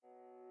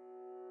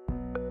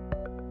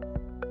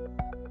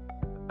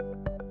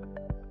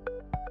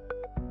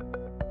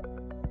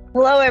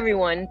Hello,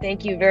 everyone.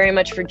 Thank you very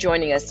much for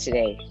joining us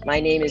today.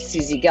 My name is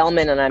Susie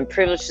Gelman, and I'm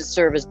privileged to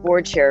serve as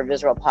board chair of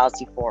Israel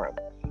Policy Forum.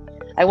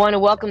 I want to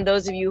welcome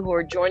those of you who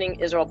are joining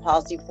Israel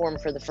Policy Forum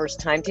for the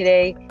first time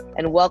today,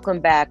 and welcome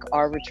back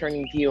our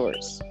returning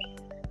viewers.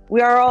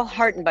 We are all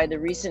heartened by the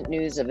recent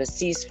news of a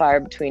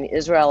ceasefire between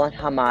Israel and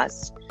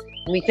Hamas.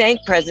 We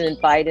thank President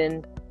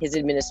Biden, his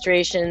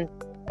administration,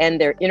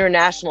 and their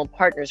international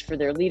partners for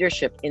their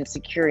leadership in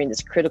securing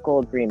this critical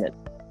agreement.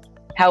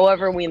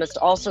 However, we must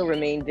also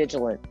remain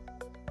vigilant.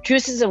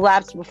 Truces have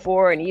lapsed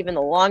before, and even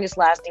the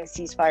longest-lasting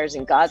ceasefires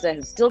in Gaza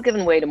have still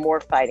given way to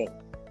more fighting,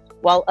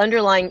 while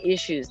underlying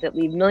issues that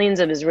leave millions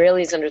of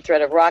Israelis under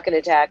threat of rocket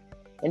attack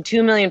and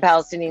 2 million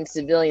Palestinian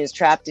civilians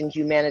trapped in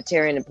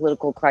humanitarian and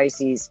political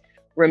crises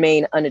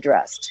remain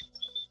unaddressed.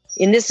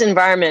 In this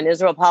environment,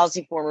 Israel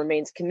Policy Forum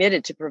remains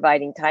committed to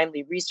providing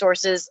timely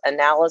resources,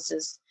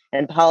 analysis,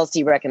 and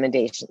policy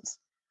recommendations.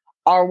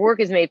 Our work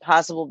is made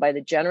possible by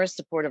the generous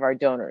support of our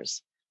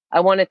donors. I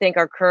want to thank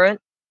our current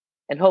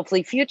and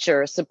hopefully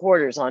future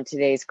supporters on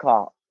today's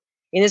call.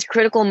 In this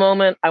critical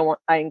moment, I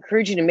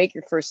encourage you to make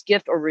your first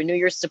gift or renew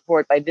your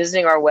support by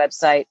visiting our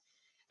website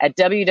at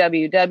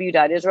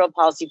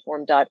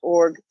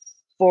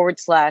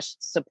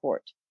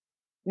www.israelpolicyforum.org/support.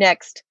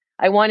 Next,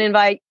 I want to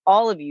invite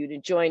all of you to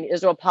join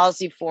Israel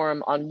Policy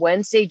Forum on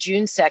Wednesday,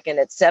 June 2nd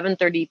at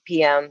 7:30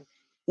 p.m.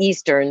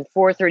 Eastern,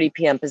 4:30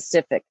 p.m.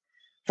 Pacific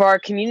for our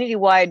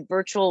community-wide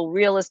virtual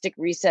Realistic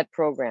Reset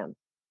program,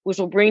 which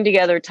will bring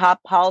together top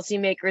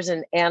policymakers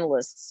and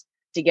analysts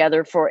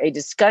together for a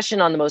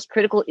discussion on the most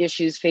critical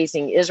issues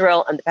facing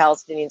Israel and the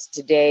Palestinians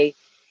today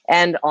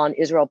and on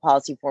Israel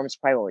Policy Forum's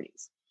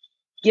priorities.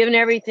 Given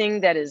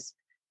everything that has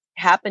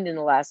happened in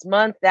the last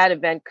month, that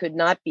event could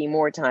not be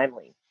more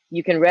timely.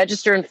 You can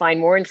register and find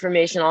more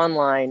information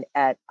online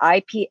at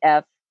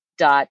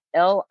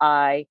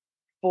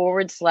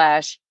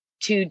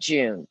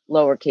ipf.li/2June,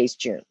 lowercase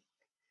June.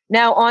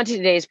 Now on to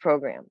today's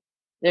program.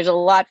 There's a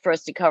lot for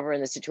us to cover in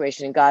the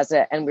situation in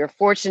Gaza, and we're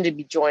fortunate to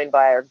be joined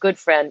by our good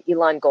friend,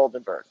 Ilan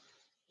Goldenberg.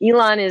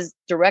 Ilan is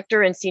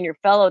Director and Senior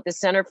Fellow at the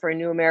Center for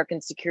New American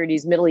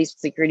Security's Middle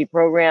East Security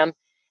Program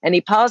and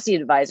a Policy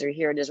Advisor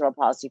here at Israel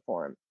Policy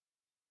Forum.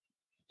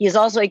 He is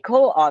also a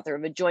co-author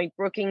of a joint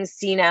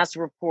Brookings-CNAS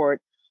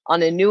report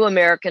on a new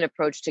American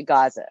approach to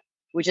Gaza,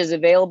 which is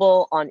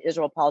available on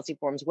Israel Policy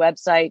Forum's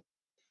website.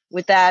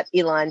 With that,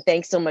 Ilan,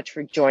 thanks so much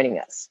for joining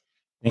us.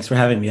 Thanks for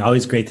having me.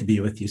 Always great to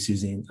be with you,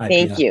 Susie.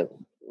 Thank you.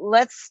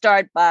 Let's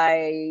start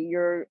by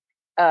your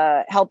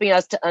helping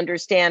us to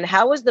understand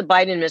how was the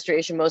Biden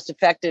administration most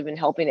effective in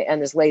helping to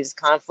end this latest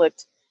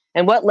conflict,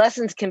 and what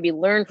lessons can be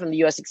learned from the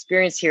U.S.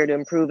 experience here to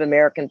improve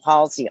American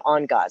policy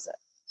on Gaza?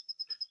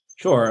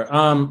 Sure.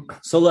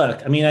 So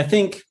look, I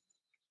think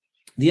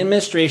the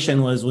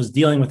administration was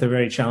dealing with a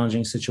very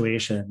challenging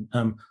situation,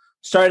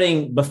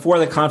 starting before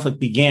the conflict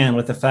began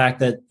with the fact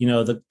that,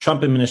 the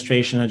Trump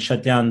administration had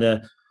shut down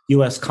the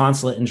U.S.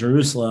 consulate in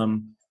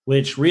Jerusalem,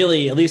 which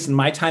really, at least in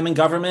my time in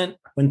government,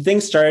 when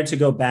things started to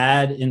go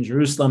bad in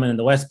Jerusalem and in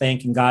the West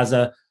Bank and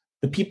Gaza,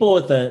 the people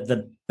with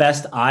the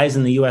best eyes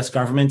in the U.S.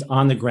 government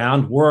on the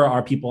ground were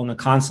our people in the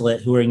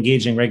consulate who were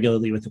engaging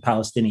regularly with the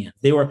Palestinians.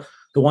 They were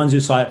the ones who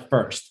saw it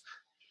first.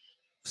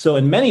 So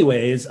in many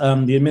ways,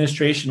 the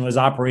administration was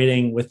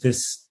operating with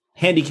this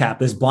handicap,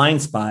 this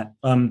blind spot,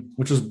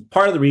 which was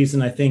part of the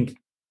reason I think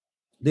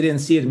they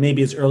didn't see it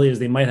maybe as early as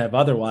they might have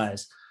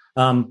otherwise.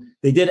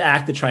 They did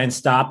act to try and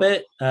stop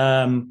it.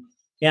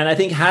 And I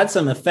think had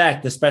some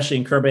effect, especially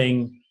in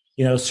curbing,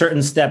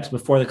 certain steps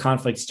before the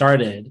conflict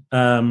started,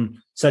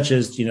 such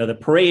as, the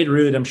parade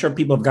route. I'm sure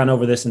people have gone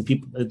over this and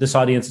this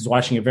audience is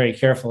watching it very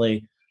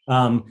carefully.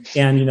 And,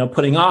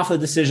 putting off the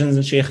decisions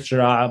in Sheikh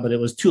Jarrah, but it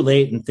was too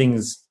late and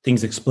things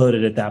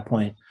exploded at that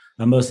point,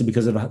 mostly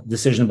because of a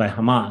decision by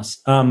Hamas.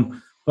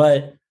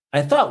 But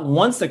I thought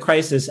once the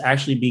crisis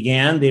actually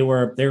began,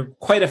 they're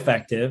quite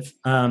effective.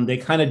 They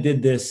kind of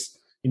did this,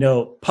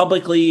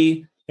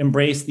 publicly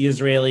embrace the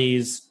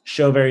Israelis,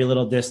 show very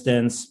little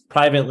distance,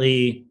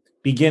 privately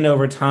begin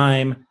over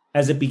time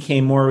as it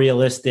became more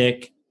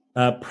realistic,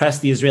 press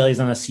the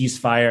Israelis on a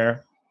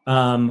ceasefire.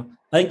 I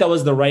think that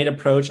was the right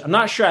approach. I'm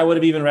not sure I would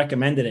have even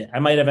recommended it. I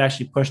might have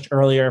actually pushed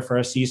earlier for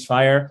a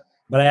ceasefire,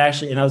 but I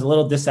was a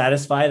little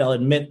dissatisfied, I'll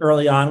admit,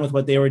 early on with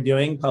what they were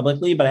doing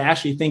publicly, but I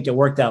actually think it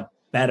worked out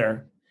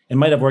better. It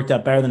might have worked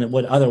out better than it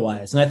would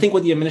otherwise. And I think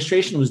what the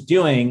administration was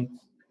doing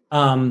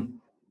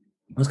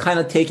was kind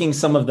of taking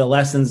some of the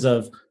lessons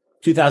of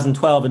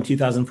 2012 and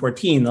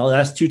 2014, the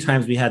last two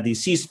times we had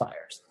these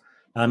ceasefires,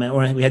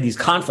 and we had these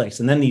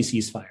conflicts and then these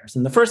ceasefires.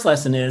 And the first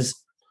lesson is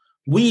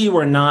we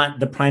were not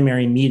the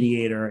primary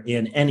mediator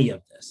in any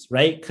of this,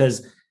 right?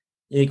 Because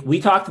we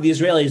talk to the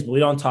Israelis, but we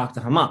don't talk to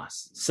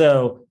Hamas.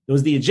 So it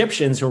was the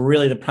Egyptians who were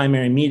really the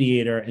primary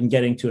mediator in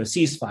getting to a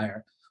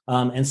ceasefire.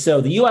 And so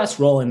the U.S.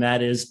 role in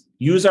that is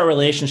use our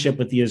relationship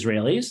with the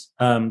Israelis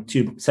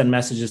to send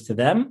messages to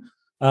them.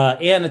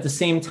 And at the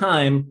same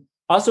time,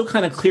 also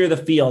kind of clear the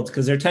field,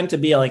 because there tend to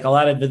be like a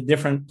lot of the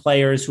different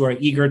players who are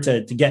eager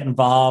to get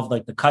involved,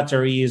 like the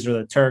Qataris or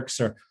the Turks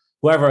or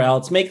whoever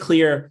else. Make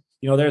clear,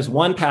 there's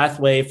one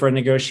pathway for a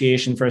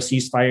negotiation for a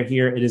ceasefire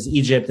here. It is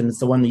Egypt, and it's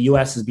the one the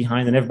U.S. is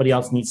behind, and everybody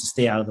else needs to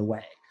stay out of the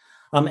way.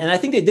 And I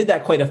think they did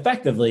that quite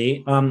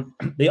effectively.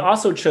 They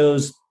also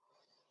chose,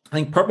 I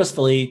think,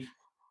 purposefully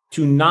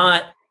to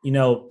not,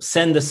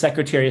 send the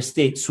Secretary of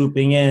State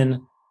swooping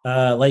in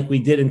like we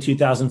did in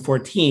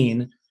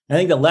 2014. I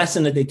think the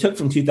lesson that they took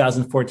from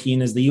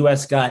 2014 is the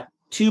U.S. got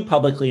too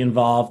publicly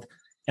involved,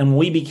 and when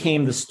we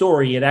became the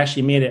story, it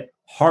actually made it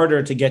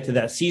harder to get to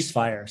that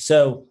ceasefire.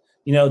 So,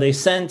 they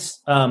sent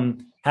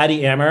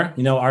Hadi Amr,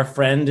 our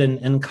friend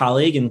and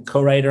colleague and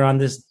co-writer on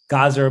this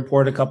Gaza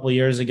report a couple of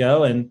years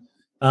ago, and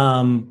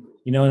and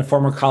a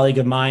former colleague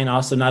of mine,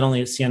 also not only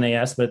at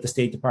CNAS but at the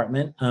State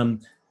Department,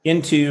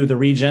 into the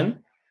region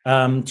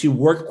to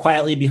work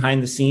quietly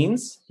behind the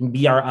scenes and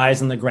be our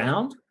eyes on the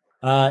ground.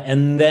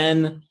 And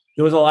then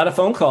there was a lot of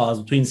phone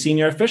calls between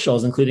senior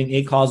officials, including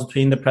 8 calls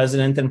between the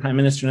president and Prime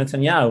Minister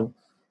Netanyahu.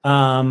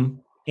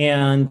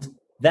 And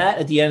that,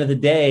 at the end of the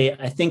day,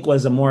 I think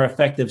was a more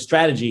effective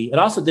strategy. It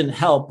also didn't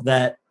hurt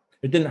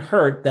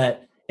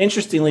that,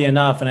 interestingly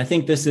enough, and I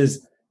think this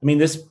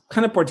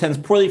kind of portends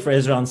poorly for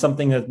Israel and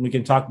something that we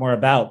can talk more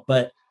about.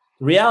 But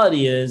the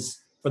reality is,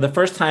 for the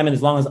first time in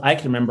as long as I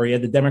can remember, you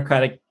had the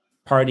Democratic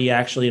Party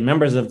actually and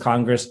members of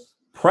Congress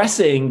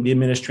pressing the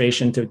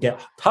administration to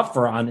get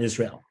tougher on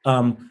Israel,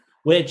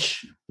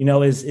 which,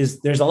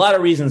 is there's a lot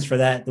of reasons for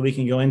that we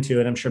can go into,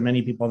 and I'm sure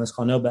many people on this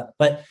call know about.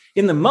 But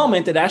in the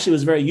moment, it actually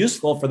was very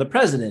useful for the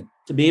president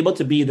to be able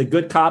to be the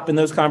good cop in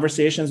those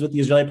conversations with the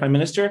Israeli prime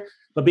minister,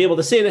 but be able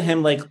to say to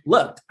him, like,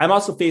 look, I'm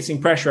also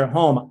facing pressure at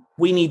home.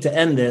 We need to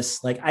end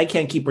this. Like, I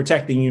can't keep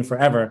protecting you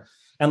forever.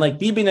 And like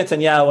Bibi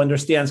Netanyahu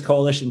understands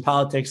coalition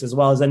politics as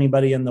well as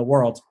anybody in the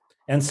world.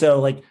 And so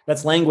like,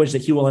 that's language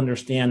that he will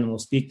understand and will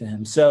speak to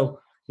him. So,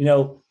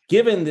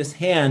 given this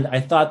hand, I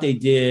thought they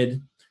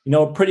did,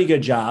 a pretty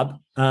good job.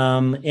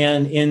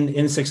 And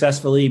in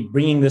successfully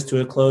bringing this to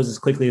a close as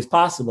quickly as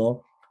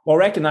possible, while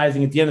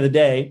recognizing at the end of the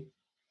day,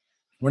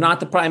 we're not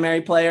the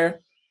primary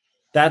player.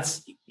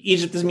 That's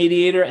Egypt as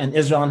mediator and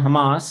Israel and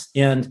Hamas.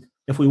 And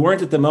if we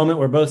weren't at the moment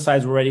where both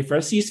sides were ready for a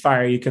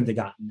ceasefire, you couldn't have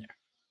gotten there.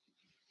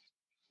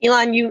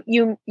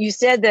 Ilan, you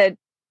said that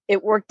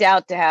it worked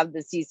out to have the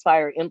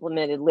ceasefire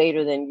implemented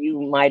later than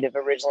you might have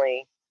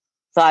originally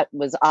thought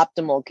was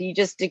optimal. Can you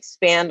just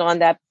expand on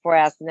that before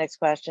I ask the next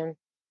question?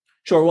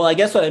 Sure. Well, I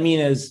guess what I mean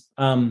is,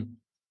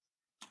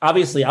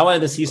 obviously, I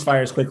wanted the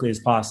ceasefire as quickly as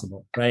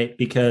possible, right?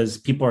 Because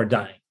people are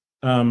dying.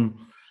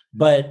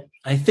 But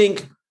I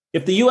think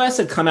if the U.S.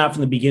 had come out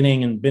from the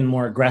beginning and been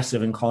more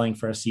aggressive in calling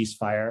for a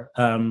ceasefire,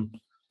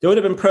 there would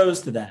have been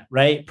pros to that,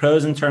 right?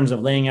 Pros in terms of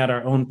laying out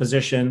our own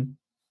position,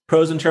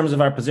 pros in terms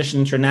of our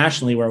position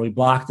internationally, where we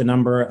blocked a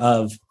number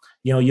of,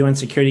 UN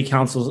Security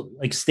Council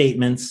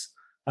statements,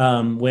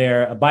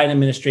 where a Biden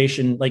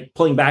administration,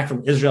 pulling back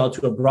from Israel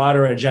to a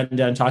broader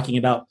agenda and talking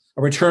about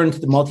a return to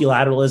the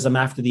multilateralism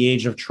after the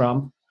age of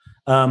Trump.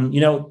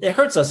 It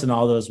hurts us in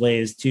all those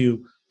ways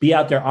to be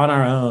out there on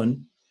our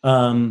own,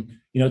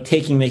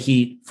 taking the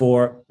heat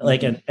for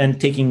and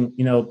taking,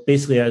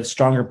 basically a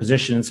stronger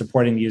position in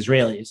supporting the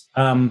Israelis.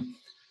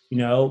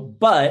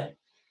 But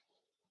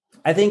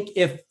I think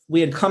if we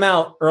had come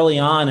out early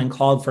on and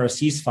called for a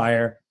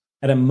ceasefire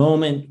at a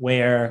moment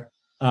where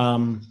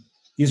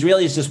the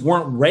Israelis just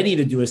weren't ready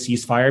to do a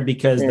ceasefire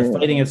because the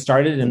fighting had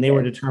started and they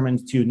were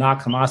determined to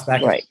knock Hamas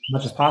back as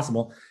much as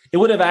possible, it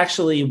would have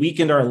actually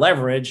weakened our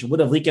leverage, would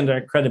have weakened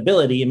our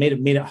credibility, and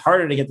made it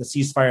harder to get the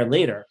ceasefire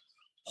later.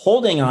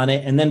 Holding on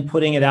it and then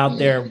putting it out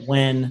there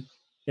when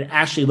it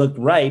actually looked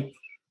ripe,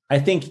 I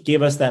think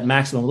gave us that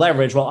maximum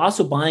leverage while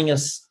also buying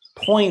us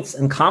points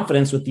and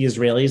confidence with the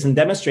Israelis and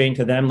demonstrating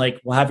to them,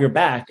 we'll have your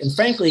back. And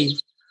frankly,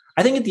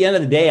 I think at the end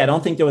of the day, I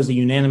don't think there was a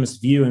unanimous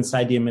view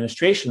inside the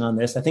administration on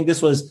this. I think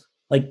this was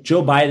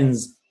Joe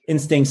Biden's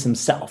instincts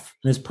himself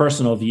and his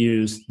personal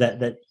views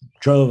that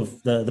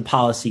drove the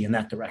policy in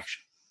that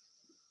direction.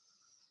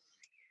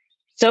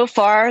 So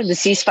far, the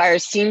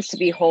ceasefire seems to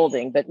be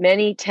holding, but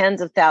many tens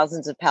of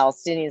thousands of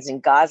Palestinians in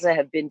Gaza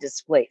have been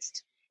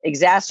displaced,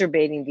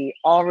 exacerbating the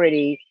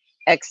already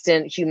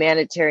extant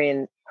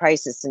humanitarian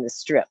crisis in the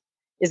Strip.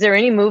 Is there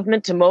any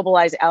movement to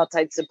mobilize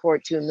outside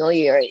support to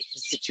ameliorate the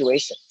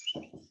situation?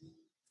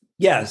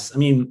 Yes. I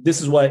mean,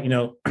 this is what,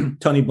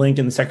 Tony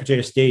Blinken, the Secretary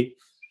of State,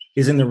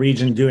 is in the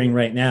region doing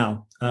right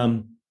now,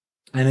 and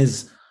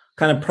is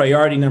kind of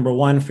priority number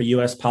one for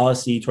U.S.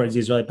 policy towards the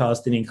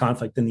Israeli-Palestinian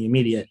conflict in the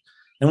immediate.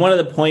 And one of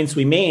the points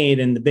we made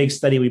in the big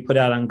study we put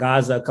out on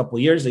Gaza a couple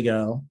of years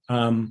ago,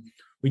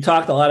 we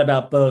talked a lot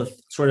about both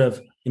sort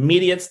of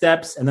immediate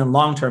steps and then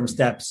long-term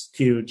steps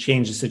to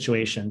change the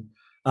situation.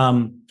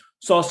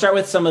 So I'll start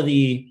with some of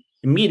the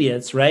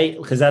immediates, right?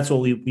 Because that's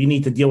what we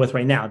need to deal with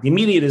right now. The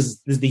immediate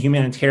is the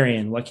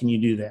humanitarian. What can you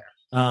do there?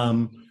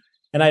 And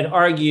I'd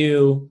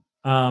argue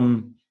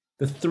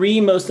the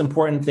three most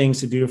important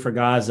things to do for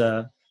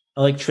Gaza: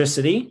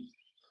 electricity,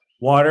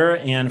 water,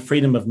 and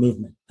freedom of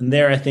movement. And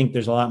there, I think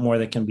there's a lot more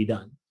that can be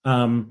done.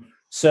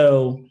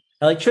 So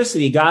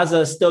electricity,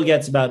 Gaza still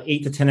gets about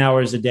 8 to 10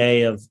 hours a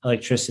day of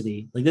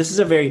electricity. This is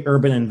a very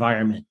urban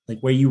environment,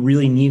 where you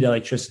really need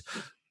electricity.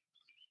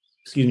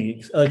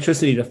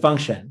 electricity to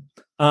function.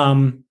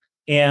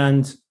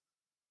 And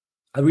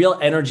a real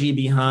energy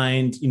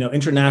behind,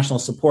 international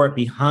support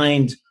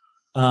behind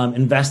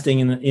investing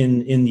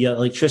in the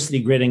electricity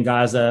grid in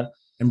Gaza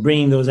and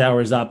bringing those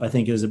hours up, I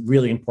think is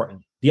really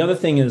important. The other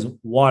thing is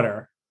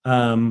water,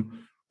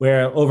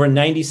 where over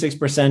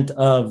 96%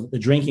 of the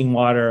drinking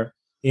water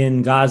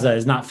in Gaza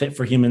is not fit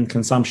for human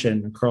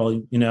consumption,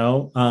 Carl,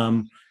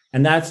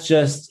 and that's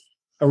just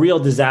a real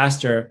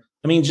disaster.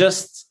 I mean,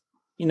 just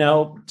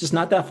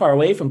not that far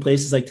away from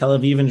places like Tel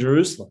Aviv and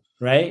Jerusalem,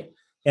 right?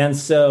 And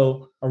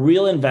so a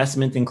real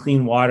investment in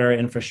clean water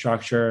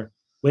infrastructure,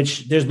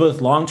 which there's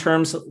both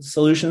long-term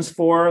solutions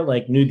for,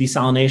 like new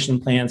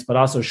desalination plants, but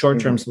also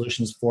short-term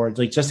solutions for,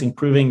 like just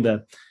improving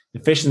the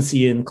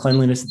efficiency and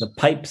cleanliness of the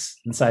pipes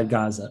inside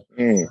Gaza,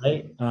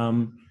 right?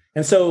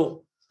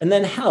 And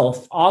then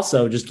health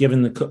also, just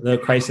given the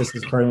crisis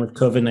is occurring with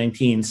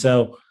COVID-19.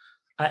 So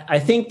I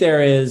think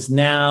there is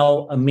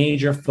now a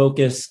major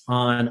focus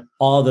on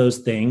all those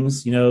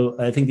things.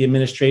 I think the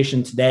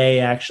administration today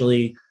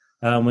actually,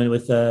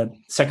 with the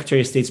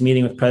Secretary of State's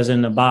meeting with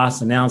President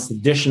Abbas, announced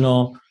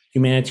additional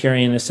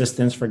humanitarian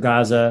assistance for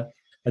Gaza,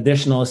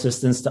 additional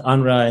assistance to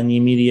UNRWA in the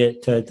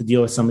immediate to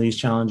deal with some of these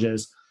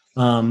challenges.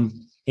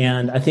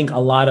 And I think a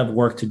lot of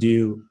work to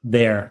do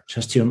there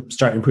just to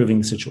start improving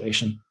the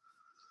situation.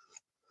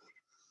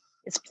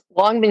 It's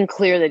long been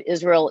clear that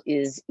Israel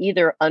is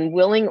either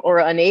unwilling or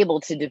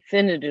unable to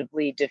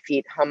definitively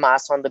defeat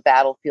Hamas on the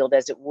battlefield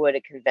as it would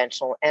a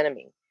conventional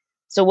enemy.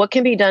 So what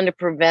can be done to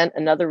prevent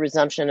another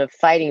resumption of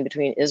fighting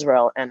between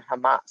Israel and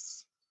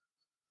Hamas?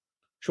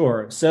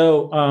 Sure.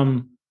 So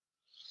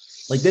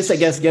this, I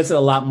guess, gets at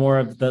a lot more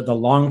of the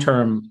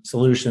long-term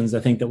solutions I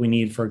think that we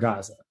need for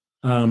Gaza.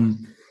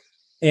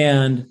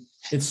 And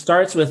it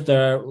starts with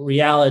the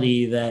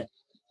reality that,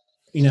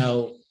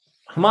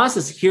 Hamas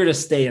is here to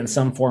stay in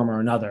some form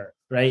or another,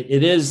 right?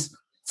 It's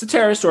a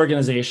terrorist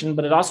organization,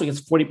 but it also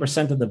gets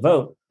 40% of the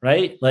vote,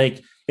 right?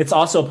 Like, it's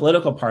also a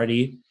political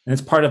party and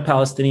it's part of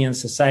Palestinian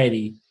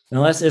society. And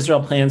unless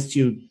Israel plans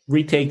to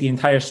retake the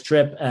entire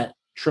strip at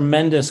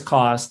tremendous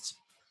cost,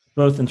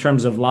 both in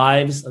terms of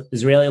lives,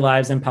 Israeli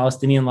lives and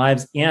Palestinian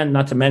lives, and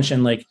not to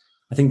mention, I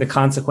think the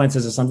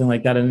consequences of something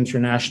like that in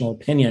international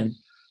opinion,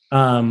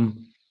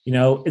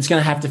 it's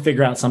going to have to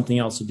figure out something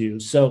else to do.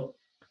 So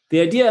the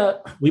idea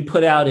we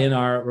put out in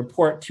our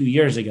report 2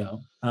 years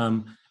ago,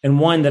 and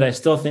one that I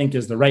still think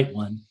is the right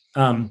one,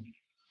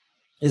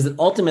 is that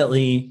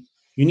ultimately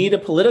you need a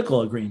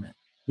political agreement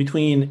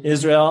between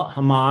Israel,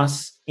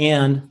 Hamas,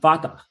 and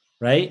Fatah,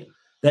 right?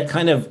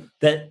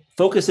 That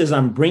focuses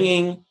on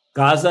bringing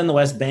Gaza and the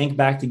West Bank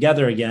back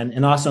together again,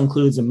 and also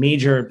includes a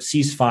major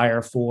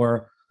ceasefire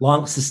for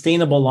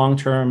sustainable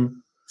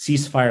long-term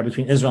ceasefire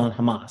between Israel and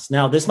Hamas.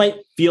 Now, this might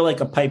feel like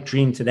a pipe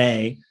dream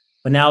today,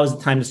 but now is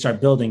the time to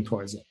start building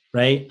towards it,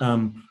 right?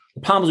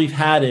 The problems we've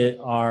had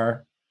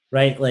are,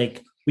 right,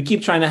 we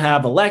keep trying to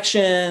have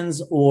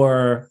elections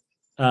or,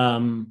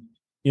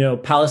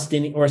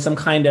 Palestinian or some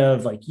kind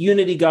of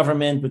unity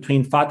government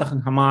between Fatah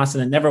and Hamas,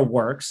 and it never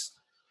works.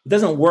 It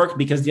doesn't work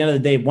because at the end of the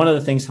day, one of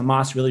the things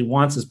Hamas really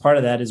wants as part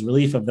of that is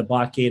relief of the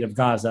blockade of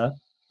Gaza.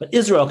 But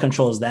Israel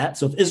controls that.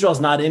 So if Israel's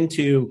not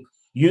into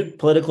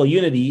political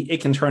unity, it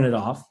can turn it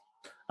off.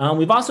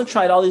 We've also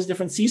tried all these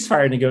different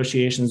ceasefire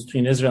negotiations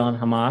between Israel and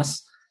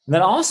Hamas. And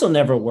that also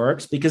never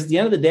works because at the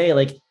end of the day,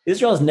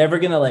 Israel is never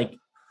going to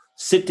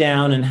sit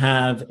down and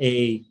have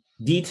a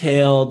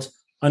detailed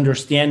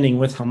understanding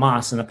with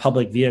Hamas in a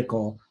public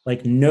vehicle.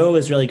 No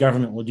Israeli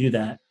government will do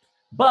that.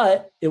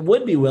 But it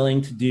would be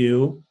willing to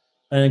do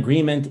an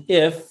agreement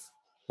if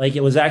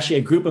it was actually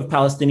a group of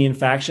Palestinian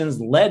factions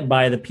led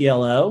by the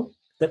PLO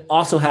that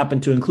also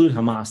happened to include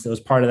Hamas that was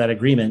part of that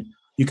agreement.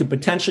 You could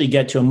potentially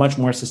get to a much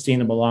more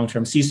sustainable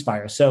long-term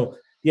ceasefire. So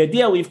the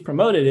idea we've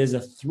promoted is a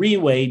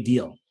three-way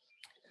deal.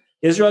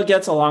 Israel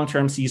gets a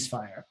long-term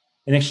ceasefire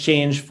in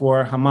exchange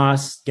for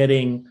Hamas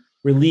getting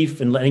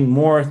relief and letting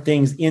more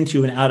things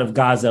into and out of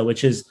Gaza,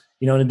 which is,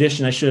 in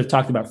addition, I should have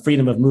talked about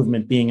freedom of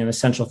movement being an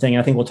essential thing.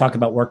 I think we'll talk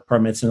about work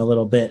permits in a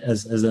little bit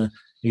as an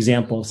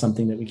example of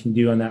something that we can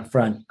do on that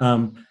front.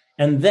 And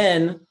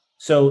then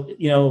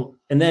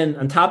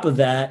on top of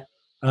that,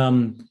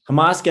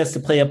 Hamas gets to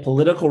play a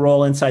political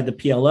role inside the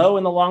PLO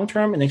in the long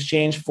term in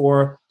exchange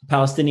for the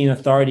Palestinian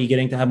Authority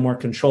getting to have more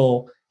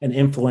control and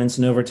influence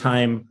and over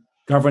time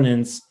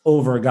governance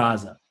over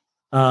Gaza.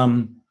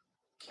 And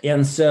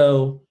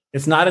so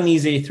it's not an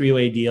easy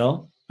three-way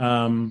deal.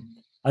 I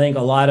think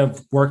a lot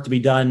of work to be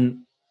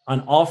done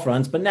on all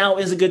fronts, but now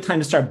is a good time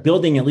to start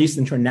building at least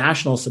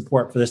international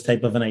support for this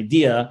type of an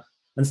idea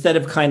instead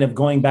of kind of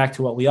going back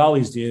to what we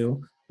always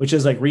do, which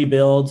is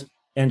rebuild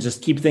and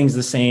just keep things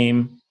the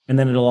same, and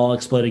then it'll all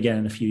explode again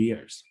in a few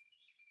years.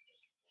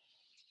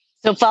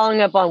 So following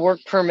up on work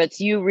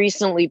permits, you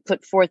recently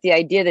put forth the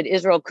idea that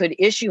Israel could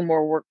issue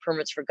more work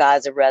permits for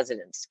Gaza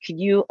residents. Could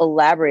you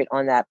elaborate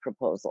on that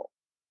proposal?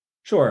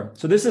 Sure.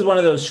 So this is one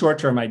of those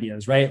short-term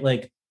ideas, right?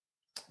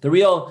 The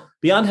real,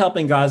 beyond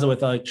helping Gaza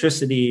with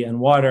electricity and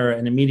water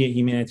and immediate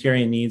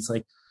humanitarian needs,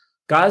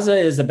 Gaza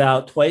is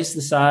about twice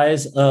the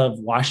size of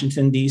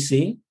Washington,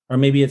 D.C., or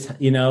maybe it's,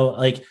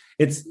 like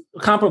it's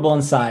comparable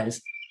in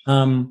size.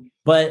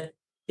 But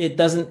it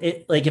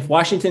doesn't, like if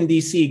Washington,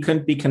 D.C.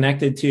 couldn't be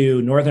connected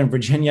to Northern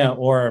Virginia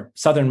or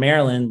Southern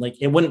Maryland, like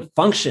it wouldn't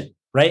function,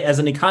 right? As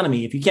an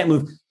economy, if you can't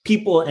move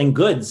people and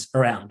goods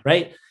around,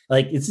 right?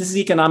 Like this is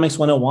economics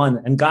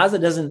 101. And Gaza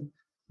doesn't,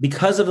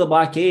 because of the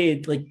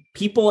blockade, like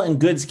people and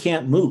goods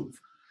can't move.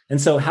 And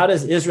so how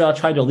does Israel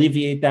try to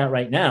alleviate that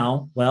right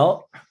now?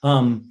 Well,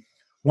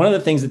 one of the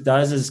things it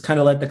does is kind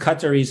of let the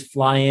Qataris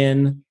fly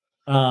in,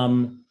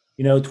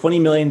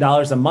 $20 million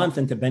a month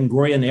into Ben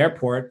Gurion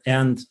Airport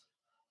and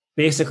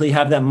basically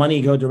have that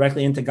money go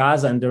directly into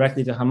Gaza and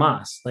directly to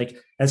Hamas. Like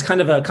as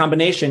kind of a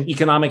combination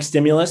economic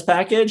stimulus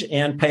package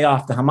and pay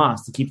off to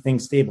Hamas to keep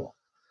things stable.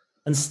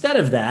 Instead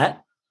of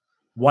that,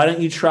 why don't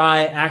you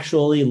try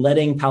actually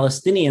letting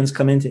Palestinians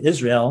come into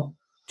Israel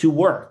to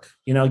work,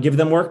 give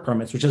them work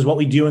permits, which is what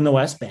we do in the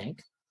West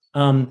Bank.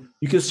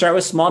 You can start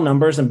with small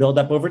numbers and build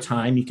up over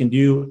time.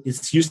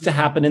 It's used to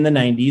happen in the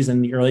 90s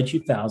and the early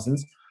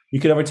 2000s. You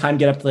could over time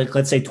get up to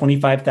let's say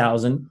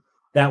 25,000.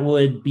 That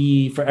would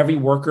be for every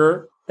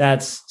worker.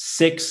 That's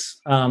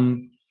 6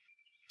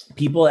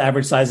 people,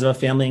 average size of a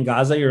family in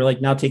Gaza. You're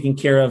like now taking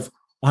care of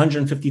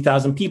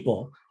 150,000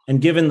 people. And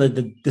given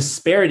the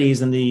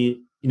disparities in the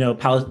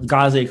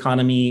Gaza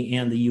economy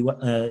and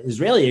the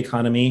Israeli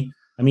economy,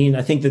 I mean,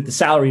 I think that the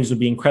salaries would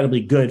be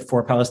incredibly good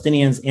for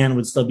Palestinians and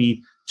would still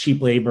be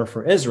cheap labor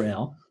for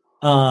Israel.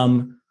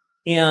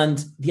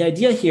 And the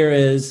idea here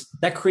is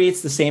that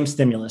creates the same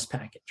stimulus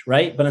package,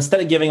 right? But instead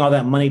of giving all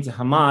that money to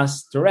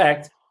Hamas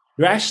direct,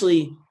 you're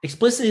actually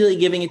explicitly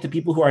giving it to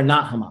people who are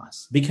not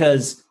Hamas,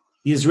 because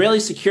the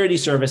Israeli security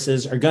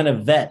services are going to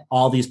vet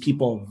all these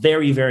people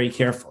very, very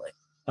carefully.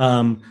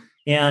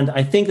 And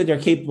I think that they're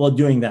capable of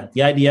doing that.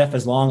 The IDF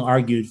has long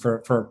argued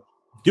for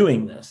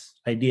doing this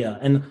idea.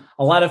 And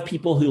a lot of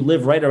people who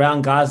live right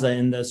around Gaza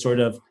in the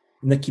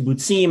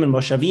kibbutzim and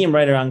moshavim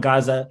right around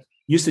Gaza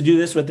used to do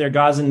this with their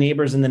Gazan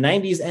neighbors in the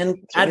 90s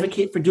and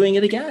advocate for doing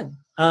it again.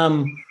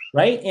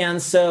 Right. And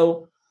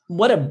so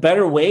what a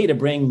better way to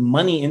bring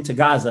money into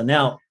Gaza.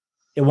 Now,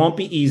 it won't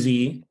be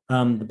easy.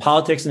 The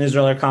politics in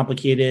Israel are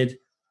complicated.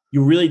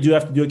 You really do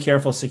have to do a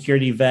careful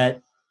security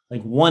vet.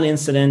 Like one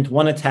incident,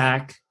 one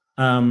attack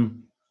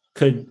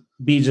could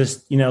be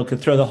just, could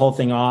throw the whole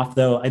thing off,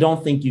 though I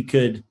don't think you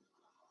could.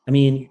 I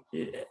mean,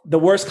 the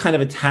worst kind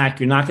of attack,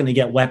 you're not going to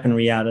get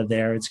weaponry out of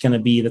there. It's going to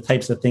be the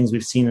types of things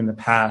we've seen in the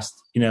past,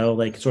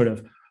 like sort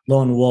of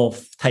lone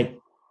wolf type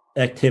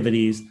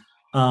activities.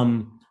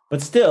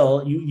 But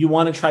still, you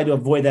want to try to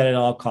avoid that at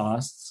all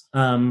costs.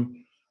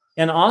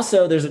 And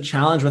also, there's a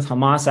challenge with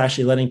Hamas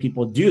actually letting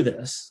people do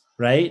this,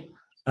 right?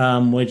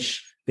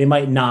 Which they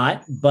might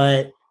not,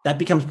 but that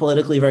becomes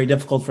politically very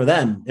difficult for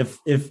them.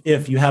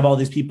 If you have all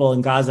these people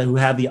in Gaza who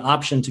have the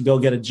option to go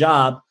get a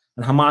job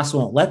and Hamas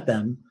won't let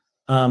them,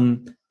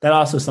 that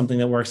also is something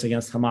that works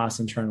against Hamas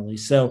internally.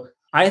 So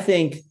I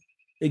think,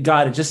 it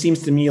just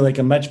seems to me like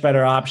a much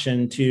better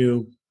option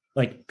to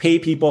like pay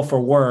people for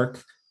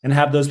work and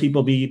have those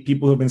people be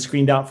people who've been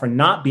screened out for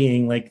not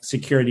being like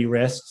security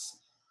risks,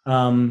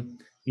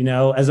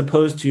 as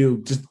opposed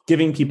to just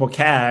giving people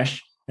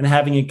cash and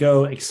having it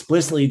go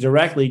explicitly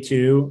directly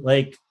to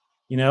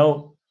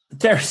the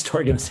terrorist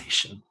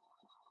organization.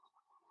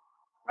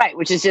 Right,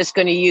 which is just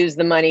going to use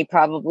the money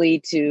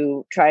probably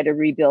to try to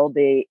rebuild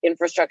the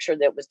infrastructure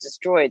that was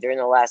destroyed during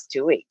the last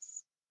 2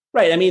 weeks.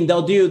 Right. I mean,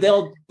 they'll do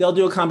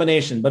a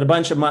combination, but a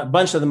bunch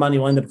of the money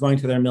will end up going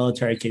to their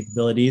military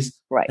capabilities,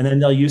 right? And then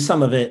they'll use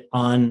some of it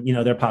on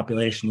their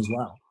population as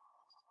well.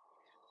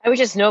 I would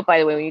just note, by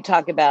the way, when you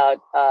talk about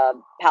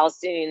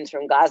Palestinians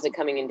from Gaza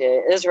coming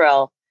into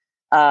Israel,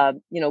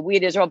 we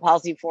at Israel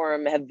Policy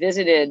Forum have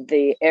visited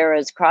the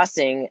Erez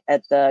crossing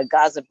at the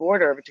Gaza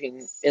border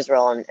between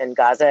Israel and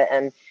Gaza.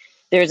 And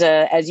there's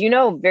as you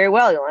know very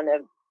well, on a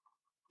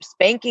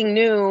spanking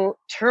new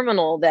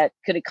terminal that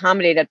could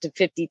accommodate up to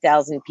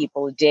 50,000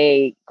 people a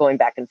day going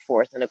back and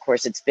forth. And of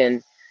course, it's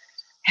been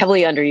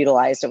heavily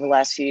underutilized over the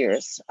last few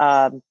years.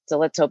 So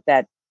let's hope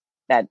that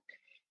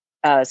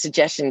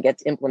suggestion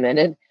gets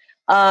implemented.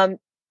 The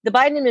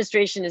Biden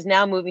administration is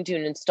now moving to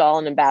install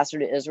an ambassador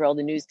to Israel.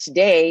 The news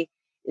today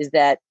is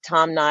that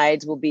Tom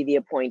Nides will be the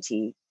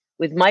appointee,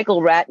 with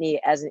Michael Ratney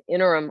as an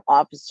interim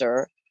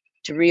officer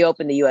to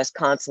reopen the U.S.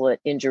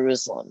 consulate in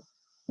Jerusalem.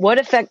 What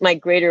effect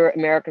might greater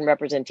American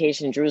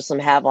representation in Jerusalem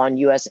have on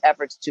U.S.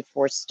 efforts to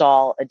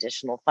forestall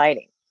additional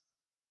fighting?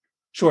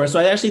 Sure. So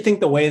I actually think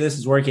the way this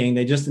is working,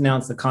 they just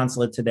announced the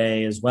consulate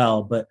today as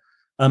well, but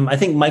I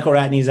think Michael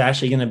Ratney is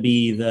actually going to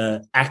be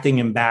the acting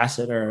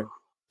ambassador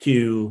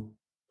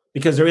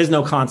because there is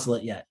no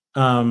consulate yet.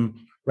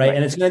 Right.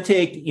 And it's going to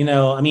take,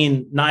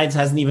 Nides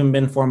hasn't even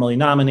been formally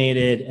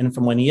nominated. And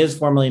from when he is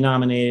formally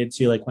nominated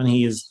to when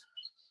he is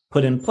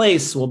put in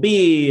place will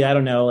be,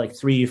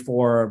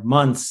 3-4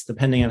 months,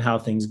 depending on how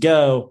things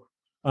go.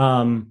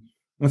 And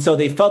so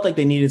they felt like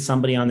they needed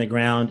somebody on the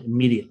ground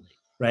immediately.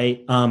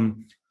 Right.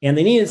 And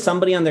they needed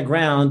somebody on the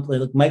ground,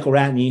 like Michael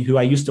Ratney, who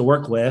I used to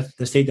work with,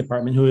 the State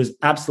Department, who is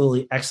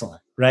absolutely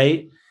excellent.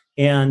 Right.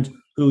 And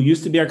who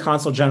used to be our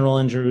consul general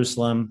in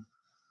Jerusalem,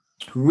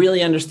 who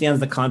really understands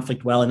the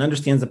conflict well and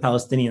understands the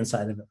Palestinian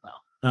side of it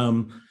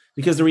well.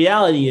 Because the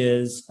reality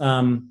is,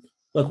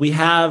 look, we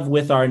have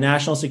with our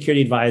national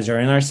security advisor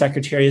and our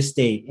secretary of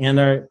state and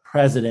our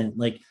president,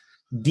 like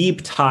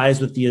deep ties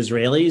with the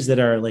Israelis that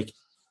are like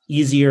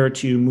easier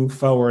to move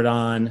forward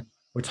on.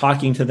 We're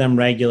talking to them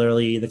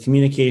regularly. The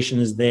communication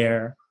is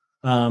there.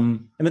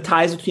 And the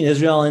ties between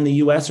Israel and the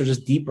U.S. are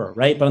just deeper,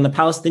 right? But on the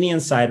Palestinian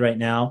side right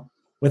now,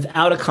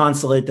 without a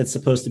consulate that's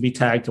supposed to be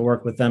tagged to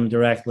work with them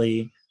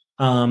directly,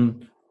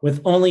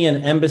 with only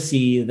an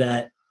embassy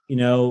that,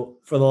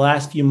 for the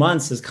last few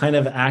months has kind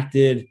of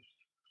acted,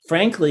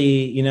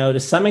 frankly, to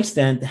some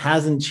extent,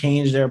 hasn't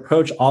changed their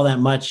approach all that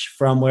much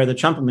from where the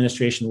Trump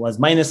administration was,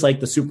 minus like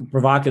the super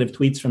provocative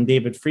tweets from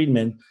David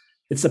Friedman.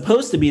 It's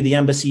supposed to be the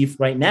embassy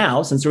right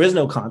now, since there is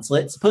no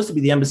consulate. It's supposed to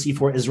be the embassy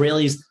for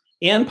Israelis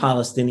and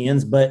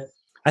Palestinians. But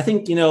I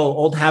think,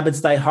 old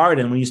habits die hard.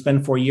 And when you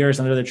spend 4 years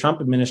under the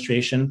Trump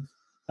administration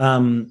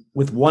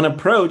with one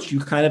approach, you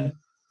kind of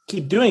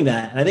keep doing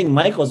that. And I think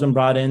Michael has been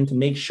brought in to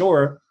make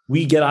sure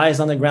we get eyes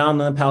on the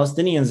ground on the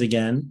Palestinians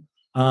again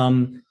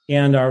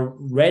and are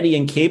ready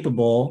and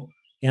capable.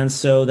 And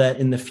so that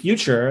in the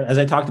future, as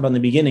I talked about in the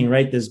beginning,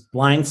 right, this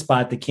blind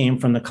spot that came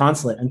from the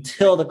consulate,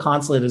 until the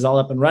consulate is all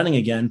up and running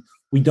again,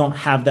 we don't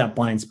have that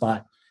blind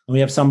spot. And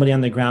we have somebody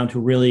on the ground who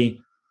really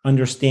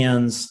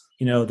understands,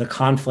 the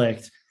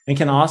conflict and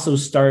can also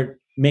start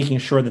making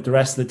sure that the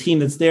rest of the team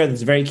that's there,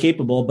 that's very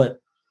capable, but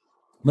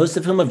most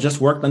of whom have just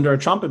worked under a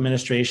Trump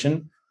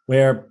administration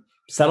where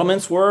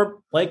settlements were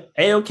like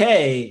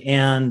A-okay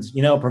and,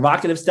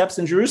 provocative steps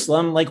in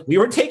Jerusalem, like we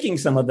were taking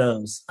some of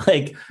those,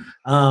 so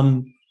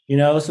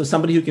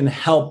somebody who can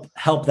help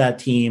that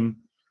team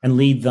and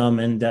lead them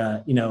and,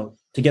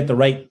 to get the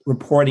right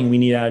reporting we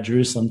need out of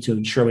Jerusalem to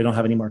ensure we don't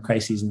have any more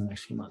crises in the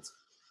next few months.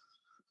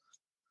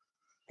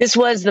 This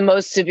was the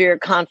most severe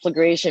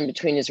conflagration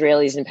between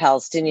Israelis and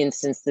Palestinians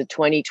since the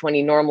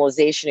 2020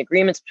 normalization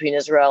agreements between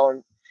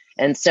Israel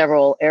and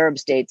several Arab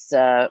states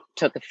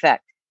took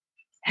effect.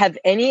 Have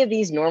any of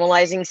these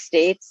normalizing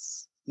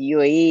states,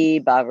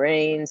 UAE,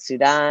 Bahrain,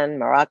 Sudan,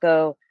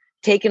 Morocco,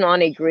 taken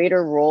on a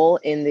greater role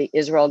in the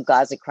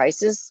Israel-Gaza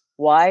crisis?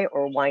 Why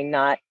or why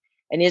not?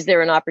 And is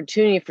there an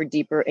opportunity for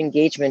deeper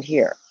engagement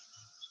here?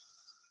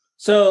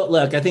 So,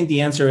 look, I think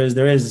the answer is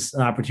there is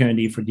an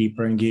opportunity for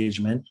deeper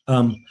engagement.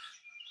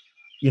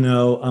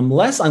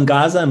 Less on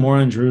Gaza and more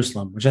on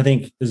Jerusalem, which I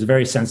think is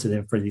very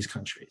sensitive for these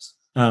countries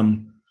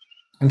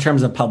in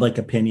terms of public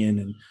opinion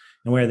and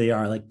where they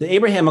are. Like the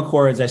Abraham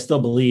Accords, I still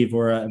believe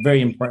were a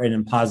very important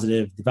and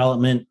positive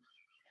development,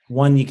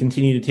 one you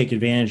continue to take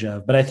advantage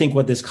of. But I think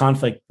what this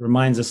conflict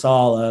reminds us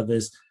all of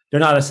is they're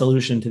not a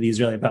solution to the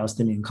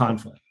Israeli-Palestinian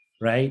conflict,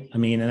 right?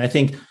 And I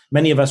think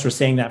many of us were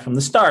saying that from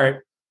the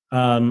start,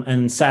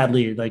 and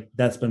sadly, like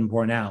that's been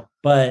borne out.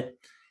 But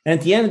at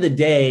the end of the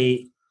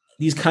day,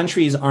 these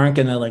countries aren't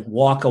going to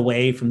walk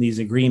away from these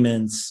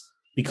agreements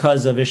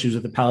because of issues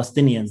with the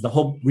Palestinians. The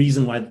whole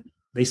reason why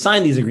they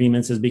sign these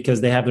agreements is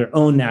because they have their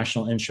own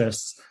national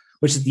interests,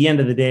 which at the end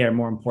of the day are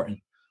more important.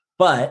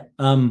 But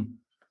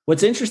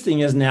what's interesting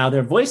is now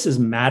their voices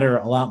matter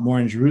a lot more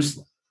in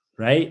Jerusalem,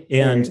 right?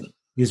 And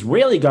the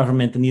Israeli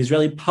government and the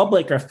Israeli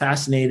public are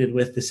fascinated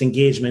with this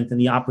engagement and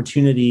the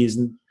opportunities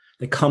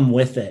that come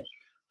with it.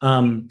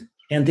 And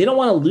they don't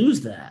want to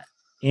lose that.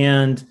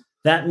 And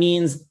that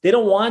means they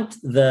don't want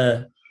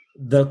the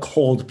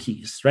cold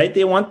peace, right?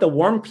 They want the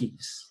warm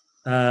peace.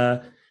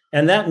 And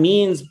that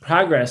means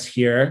progress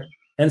here.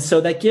 And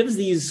so that gives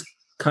these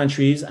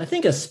countries, I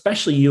think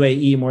especially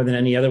UAE more than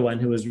any other one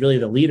who is really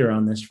the leader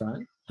on this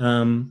front,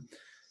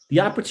 the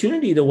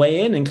opportunity to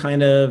weigh in and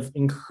kind of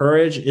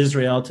encourage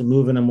Israel to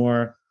move in a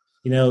more,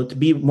 to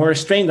be more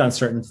restrained on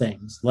certain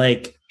things,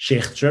 like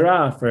Sheikh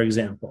Jarrah, for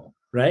example,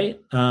 right?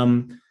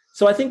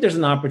 So I think there's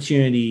an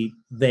opportunity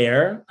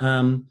there.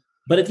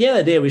 But at the end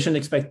of the day, we shouldn't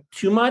expect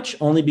too much,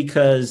 only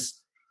because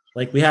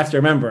we have to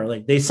remember,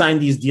 they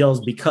signed these deals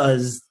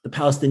because the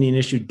Palestinian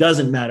issue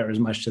doesn't matter as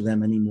much to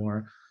them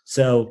anymore.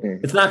 So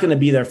it's not going to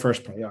be their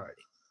first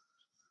priority.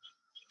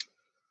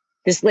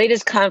 This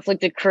latest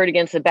conflict occurred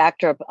against the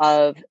backdrop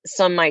of,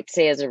 some might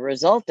say as a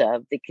result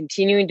of, the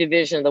continuing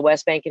division of the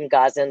West Bank and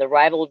Gaza and the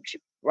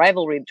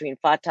rivalry between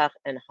Fatah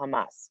and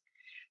Hamas.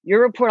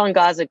 Your report on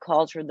Gaza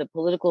calls for the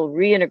political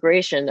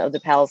reintegration of the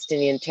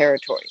Palestinian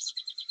territories.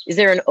 Is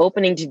there an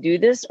opening to do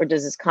this, or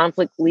does this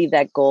conflict leave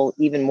that goal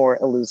even more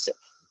elusive?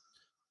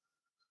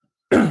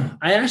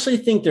 I actually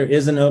think there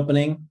is an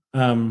opening,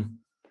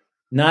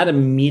 not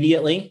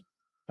immediately,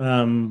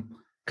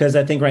 because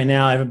I think right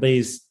now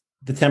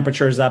the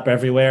temperature is up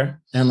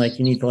everywhere, and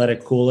you need to let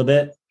it cool a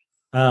bit.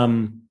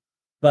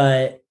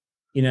 But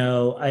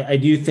I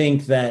do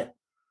think that,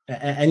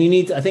 and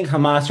I think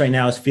Hamas right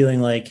now is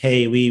feeling like,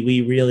 hey,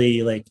 we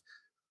really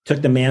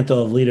took the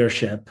mantle of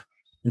leadership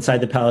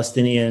inside the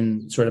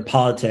Palestinian sort of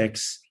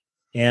politics.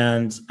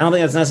 And I don't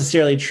think that's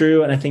necessarily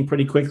true. And I think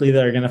pretty quickly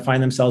they're going to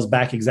find themselves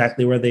back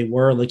exactly where they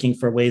were, looking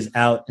for ways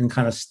out and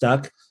kind of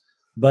stuck.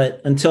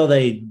 But until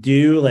they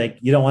do,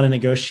 you don't want to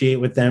negotiate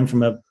with them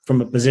from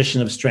a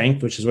position of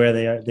strength, which is where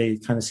they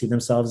kind of see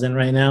themselves in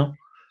right now.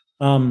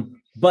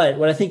 But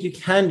what I think you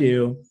can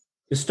do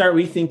is start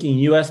rethinking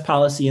U.S.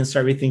 policy and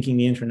start rethinking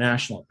the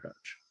international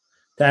approach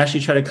to actually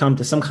try to come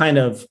to some kind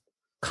of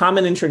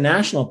common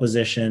international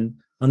position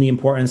on the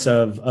importance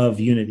of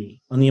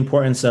unity, on the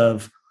importance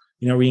of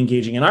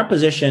reengaging. And our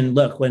position,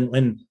 look,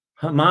 when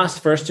Hamas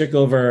first took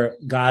over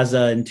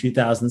Gaza in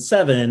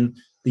 2007,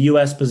 the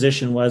U.S.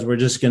 position was we're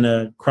just going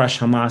to crush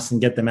Hamas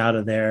and get them out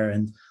of there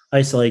and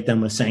isolate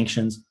them with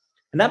sanctions.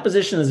 And that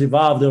position has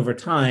evolved over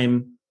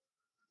time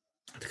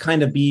to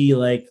kind of be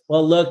like,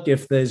 well, look,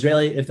 if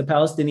the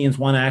Palestinians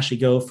want to actually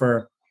go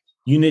for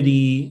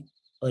unity,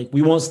 like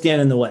we won't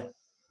stand in the way,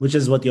 which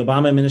is what the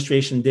Obama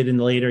administration did in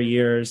the later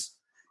years.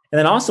 And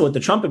then also what the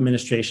Trump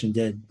administration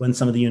did when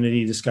some of the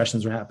unity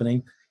discussions were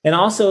happening. And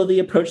also the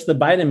approach of the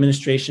Biden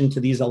administration to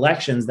these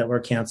elections that were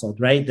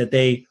canceled, right? That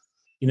they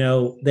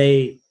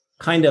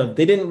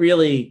didn't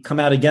really come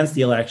out against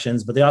the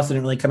elections, but they also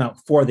didn't really come out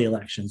for the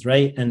elections,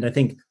 right? And I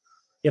think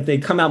if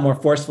they'd come out more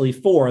forcefully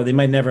for, they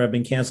might never have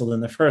been canceled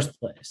in the first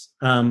place.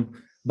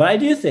 But I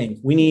do think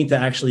we need to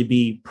actually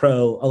be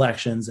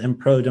pro-elections and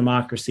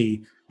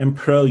pro-democracy and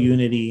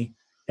pro-unity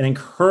and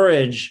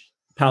encourage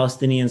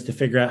Palestinians to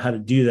figure out how to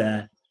do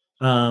that.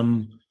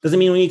 Doesn't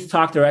mean we need to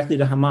talk directly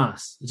to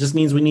Hamas. It just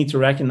means we need to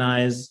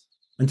recognize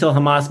until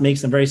Hamas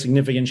makes some very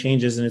significant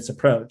changes in its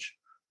approach.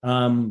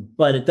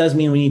 But it does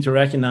mean we need to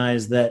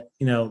recognize that,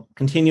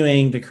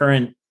 continuing the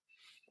current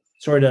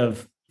sort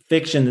of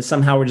fiction that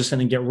somehow we're just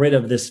going to get rid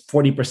of this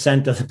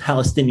 40% of the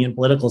Palestinian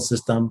political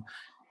system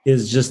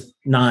is just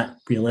not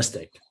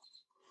realistic.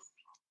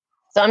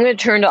 So I'm going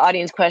to turn to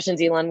audience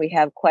questions, Elon. We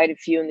have quite a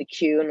few in the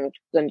queue, and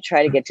we're going to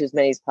try to get to as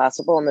many as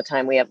possible in the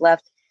time we have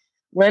left.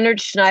 Leonard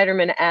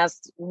Schneiderman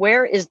asks,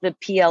 where is the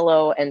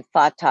PLO and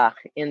Fatah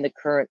in the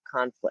current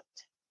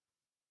conflict?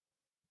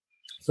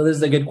 So this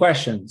is a good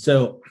question.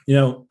 So,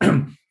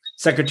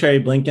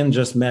 Secretary Blinken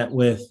just met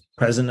with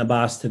President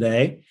Abbas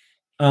today.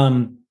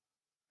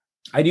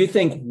 I do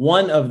think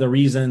one of the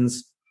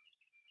reasons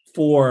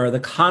for the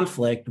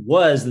conflict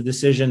was the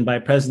decision by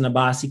President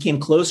Abbas. He came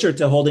closer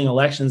to holding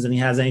elections than he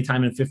has any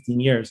time in 15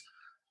 years.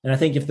 And I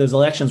think if those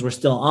elections were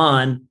still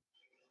on,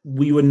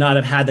 we would not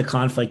have had the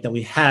conflict that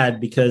we had,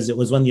 because it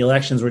was when the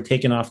elections were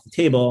taken off the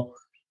table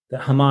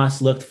that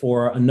Hamas looked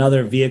for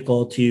another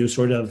vehicle to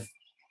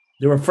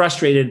they were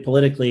frustrated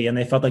politically and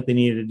they felt like they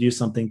needed to do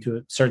something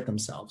to assert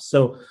themselves.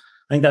 So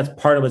I think that's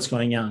part of what's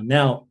going on.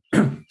 Now,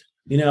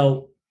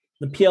 the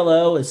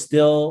PLO is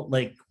still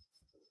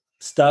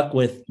stuck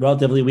with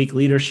relatively weak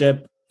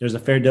leadership. There's a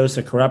fair dose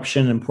of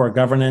corruption and poor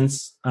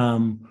governance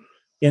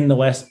in the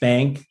West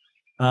Bank.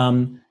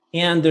 And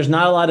there's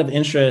not a lot of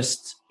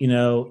interest,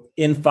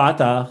 in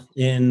Fatah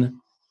in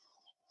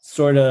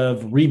sort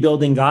of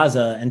rebuilding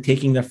Gaza and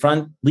taking the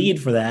front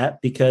lead for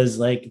that, because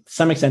to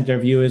some extent their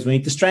view is we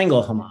need to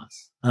strangle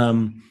Hamas.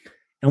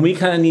 And we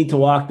kind of need to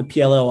walk the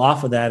PLO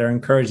off of that or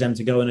encourage them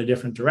to go in a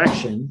different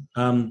direction,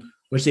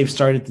 which they've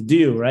started to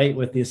do, right,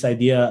 with this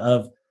idea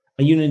of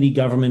a unity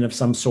government of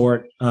some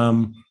sort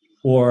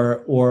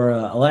or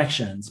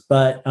elections.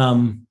 But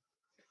for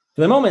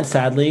the moment,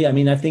 sadly,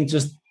 I think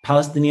just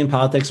Palestinian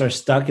politics are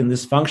stuck and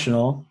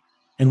dysfunctional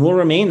and will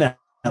remain that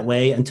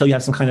way until you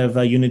have some kind of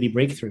a unity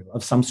breakthrough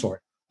of some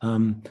sort,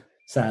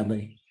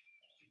 sadly.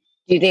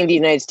 Do you think the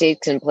United States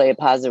can play a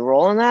positive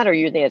role in that, or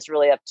you think it's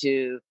really up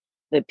to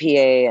the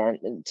PA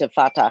and to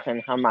Fatah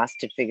and Hamas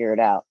to figure it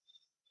out?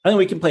 I think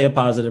we can play a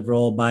positive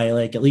role by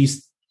at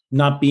least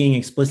not being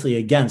explicitly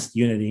against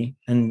unity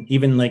and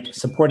even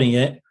supporting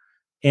it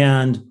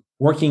and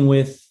working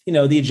with,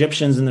 the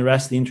Egyptians and the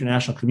rest of the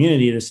international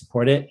community to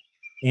support it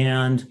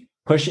and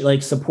push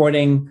it,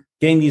 supporting,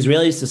 getting the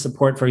Israelis to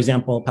support, for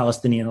example,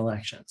 Palestinian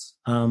elections,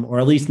 or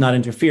at least not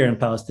interfere in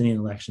Palestinian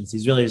elections. The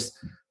Israelis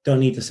don't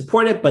need to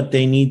support it, but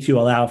they need to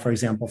allow, for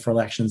example, for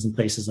elections in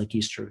places like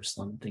East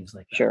Jerusalem and things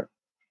like that. Sure.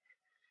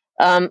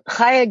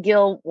 Chaya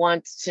Gill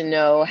wants to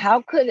know,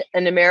 how could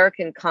an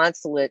American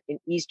consulate in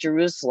East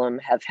Jerusalem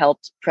have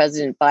helped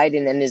President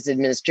Biden and his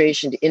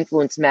administration to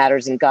influence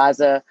matters in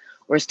Gaza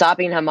or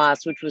stopping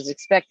Hamas, which was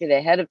expected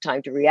ahead of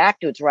time to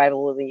react to its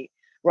rivalry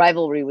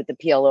with the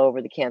PLO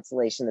over the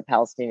cancellation of the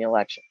Palestinian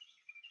election?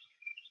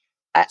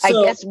 I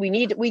guess we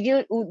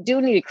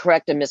do need to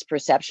correct a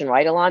misperception,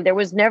 right, Alon? There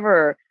was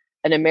never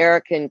an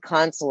American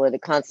consulate, a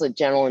consulate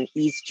general in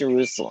East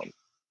Jerusalem.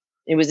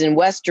 It was in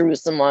West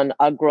Jerusalem on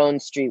Agron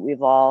Street.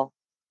 We've all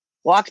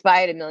walked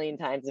by it a million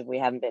times if we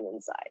haven't been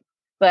inside.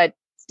 But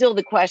still,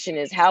 the question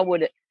is, how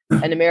would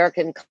an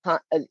American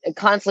a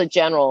consulate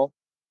general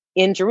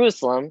in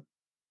Jerusalem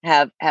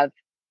have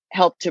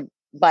helped to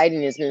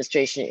Biden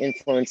administration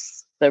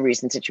influence the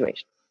recent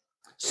situation?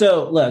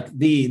 So, look,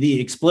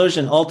 the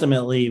explosion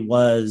ultimately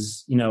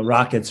was,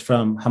 rockets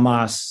from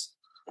Hamas,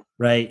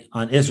 right,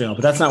 on Israel.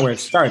 But that's not where it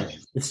started.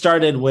 It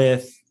started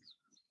with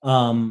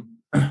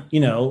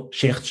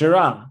Sheikh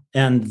Jarrah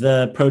and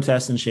the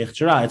protests in Sheikh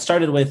Jarrah. It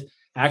started with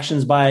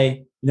actions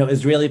by,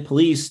 Israeli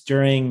police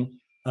during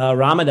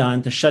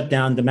Ramadan to shut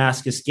down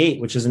Damascus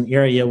Gate, which is an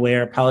area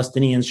where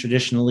Palestinians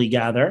traditionally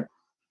gather.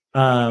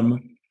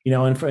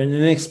 And for an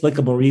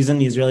inexplicable reason,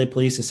 the Israeli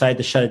police decided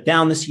to shut it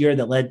down this year.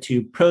 That led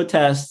to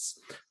protests.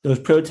 Those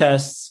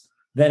protests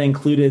then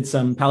included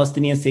some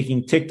Palestinians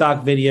taking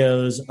TikTok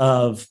videos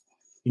of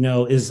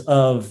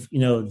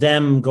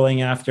them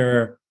going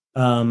after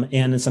and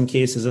in some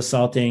cases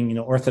assaulting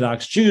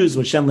Orthodox Jews,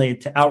 which then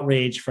led to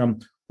outrage from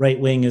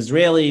right-wing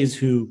Israelis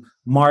who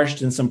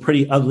marched in some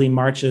pretty ugly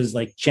marches,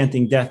 like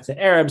chanting death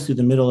to Arabs through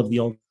the middle of the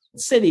old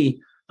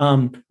city.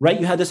 Right,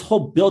 you had this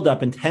whole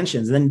buildup and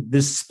tensions, and then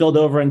this spilled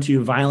over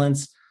into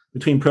violence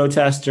between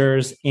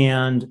protesters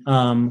and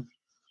the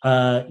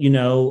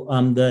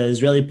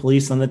Israeli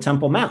police on the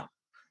Temple Mount,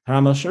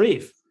 Haram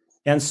al-Sharif.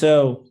 And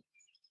so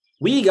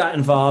we got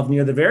involved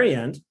near the very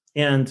end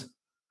and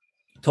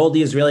told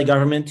the Israeli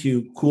government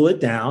to cool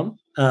it down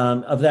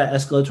of that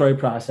escalatory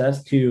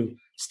process, to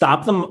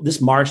stop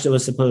this march that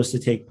was supposed to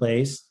take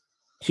place,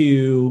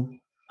 to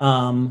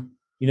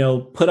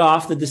put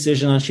off the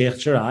decision on Sheikh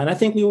Jarrah. And I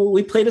think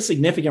we played a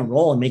significant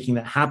role in making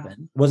that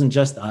happen. It wasn't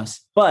just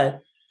us.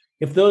 But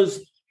if those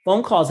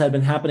phone calls had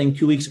been happening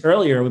 2 weeks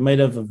earlier, we might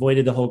have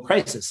avoided the whole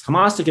crisis.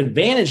 Hamas took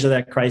advantage of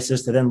that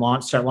crisis to then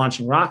start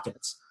launching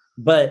rockets.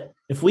 But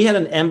if we had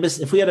an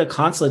embassy, if we had a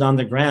consulate on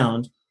the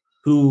ground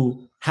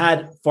who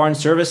had foreign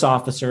service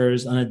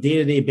officers on a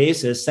day-to-day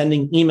basis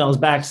sending emails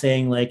back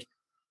saying like,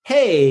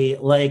 hey,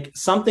 like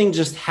something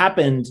just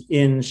happened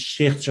in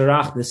Sheikh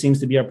Jarrah, this seems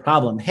to be a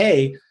problem.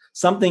 Hey,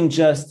 something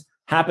just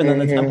happened on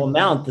the Temple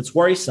Mount that's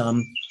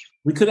worrisome.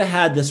 We could have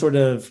had this sort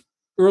of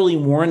early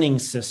warning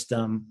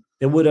system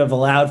that would have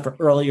allowed for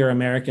earlier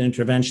American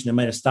intervention that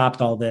might have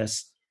stopped all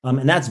this.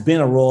 And that's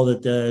been a role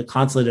that the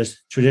consulate has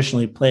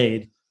traditionally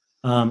played.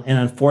 And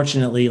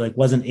unfortunately,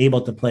 wasn't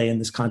able to play in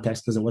this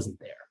context because it wasn't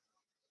there.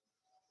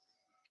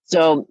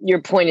 So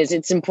your point is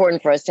it's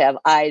important for us to have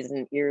eyes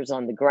and ears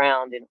on the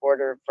ground in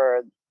order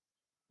for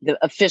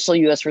the official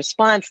U.S.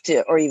 response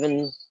to, or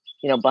even,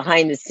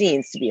 behind the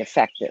scenes to be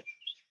effective.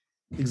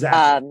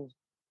 Exactly.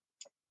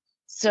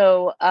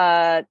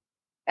 I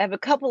have a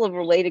couple of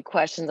related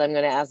questions. I'm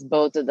going to ask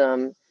both of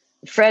them.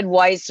 Fred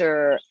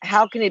Weiser,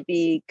 how can it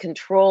be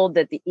controlled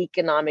that the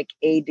economic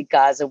aid to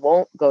Gaza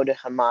won't go to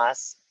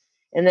Hamas?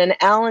 And then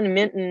Alan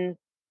Minton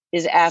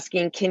is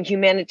asking, can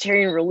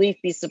humanitarian relief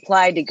be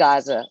supplied to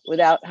Gaza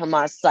without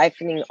Hamas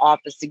siphoning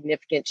off a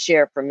significant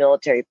share for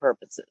military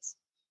purposes?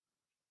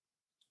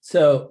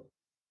 So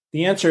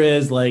the answer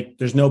is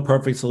there's no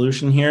perfect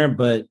solution here,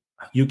 but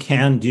you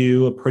can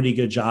do a pretty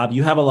good job.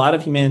 You have a lot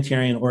of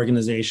humanitarian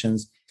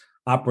organizations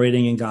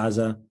operating in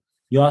Gaza.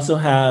 You also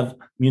have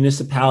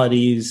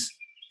municipalities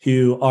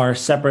who are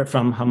separate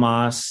from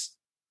Hamas,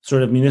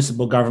 sort of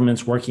municipal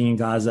governments working in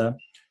Gaza.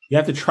 You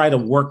have to try to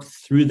work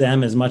through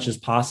them as much as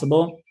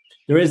possible.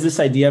 There is this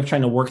idea of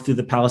trying to work through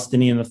the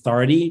Palestinian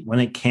Authority when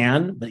it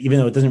can, but even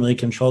though it doesn't really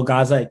control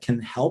Gaza, it can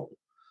help,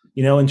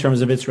 in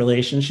terms of its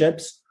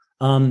relationships.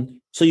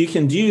 So you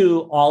can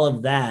do all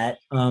of that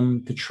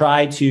to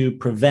try to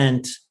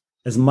prevent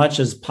as much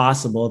as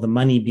possible the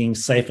money being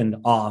siphoned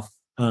off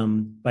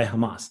by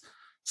Hamas.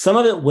 Some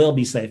of it will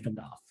be siphoned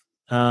off,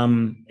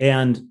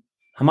 and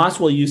Hamas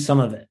will use some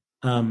of it.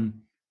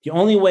 The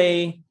only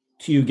way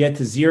to get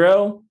to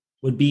zero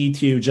would be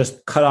to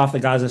just cut off the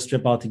Gaza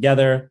Strip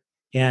altogether.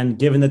 And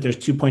given that there's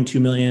 2.2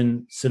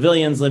 million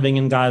civilians living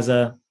in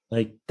Gaza,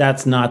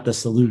 that's not the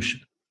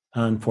solution,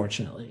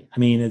 unfortunately. I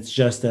mean,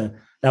 that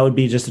would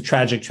be just a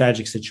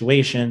tragic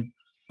situation.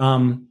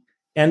 And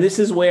this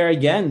is where,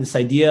 again, this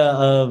idea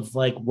of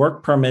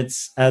work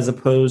permits as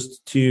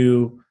opposed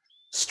to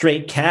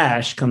straight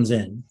cash comes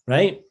in,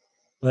 right?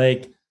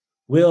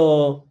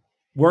 Will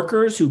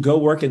workers who go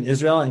work in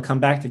Israel and come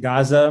back to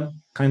Gaza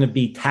kind of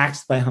be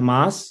taxed by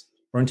Hamas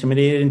or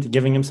intimidated into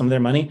giving them some of their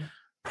money?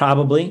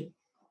 Probably.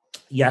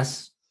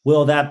 Yes.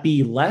 Will that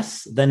be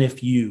less than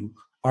if you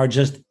are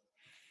just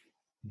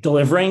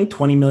delivering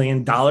 $20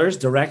 million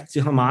direct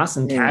to Hamas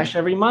in cash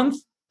every month?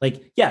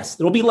 Yes,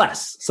 it'll be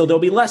less. So there'll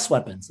be less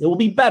weapons. It will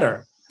be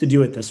better to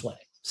do it this way.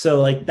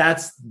 So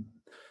that's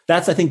I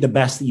think the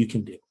best that you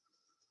can do.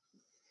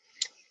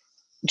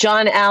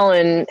 John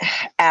Allen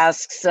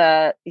asks,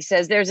 he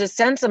says, there's a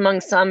sense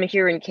among some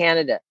here in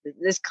Canada that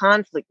this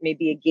conflict may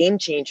be a game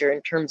changer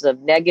in terms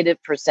of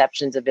negative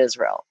perceptions of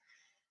Israel.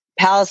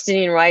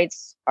 Palestinian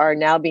rights are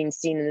now being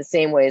seen in the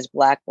same way as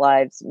Black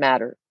Lives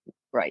Matter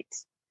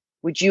rights.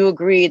 Would you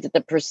agree that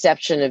the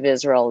perception of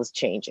Israel is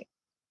changing?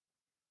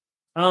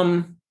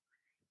 I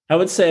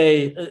would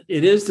say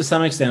it is to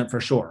some extent, for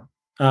sure.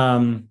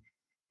 I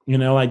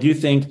do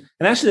think,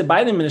 and actually the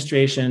Biden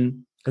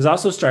administration has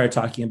also started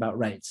talking about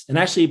rights. And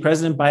actually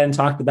President Biden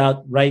talked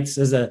about rights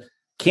as a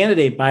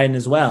candidate Biden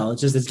as well.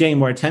 It's getting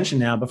more attention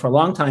now, but for a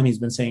long time, he's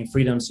been saying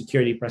freedom,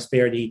 security,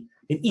 prosperity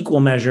in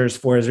equal measures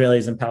for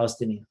Israelis and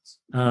Palestinians.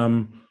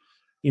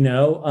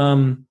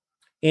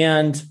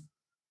 And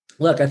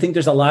look, I think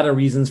there's a lot of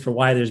reasons for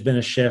why there's been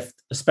a shift,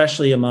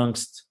 especially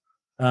amongst,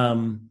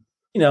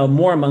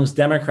 more amongst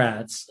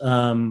Democrats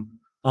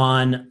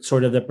on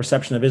sort of the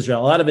perception of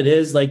Israel. A lot of it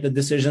is the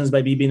decisions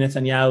by Bibi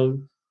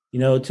Netanyahu,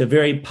 to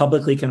very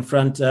publicly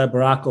confront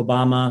Barack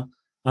Obama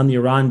on the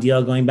Iran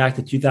deal going back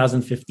to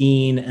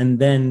 2015, and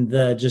then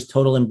the just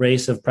total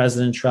embrace of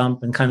President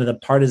Trump and kind of the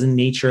partisan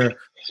nature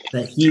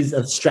that he's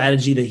a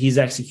strategy that he's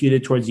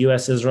executed towards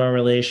U.S.-Israel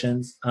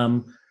relations.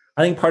 I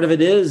think part of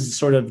it is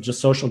sort of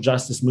just social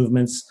justice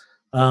movements,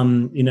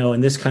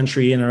 in this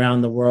country and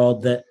around the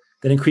world that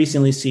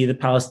increasingly see the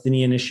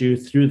Palestinian issue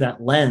through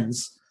that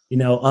lens,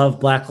 of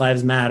Black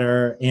Lives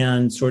Matter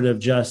and sort of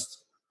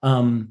just,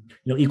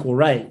 equal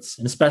rights,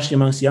 and especially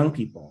amongst young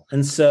people.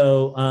 And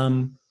so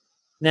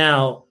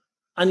now,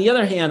 on the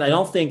other hand, I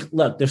don't think,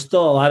 look, there's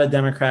still a lot of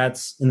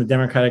Democrats in the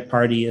Democratic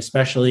Party,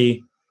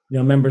 especially,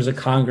 members of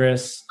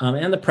Congress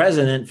and the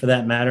president, for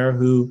that matter,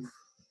 who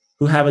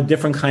have a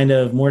different kind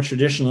of more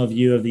traditional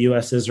view of the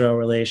U.S.-Israel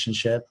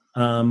relationship.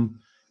 I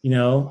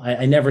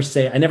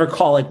never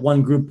call like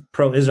one group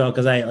pro-Israel,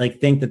 because I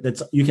think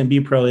that you can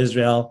be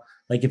pro-Israel.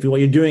 Like if what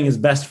you're doing is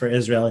best for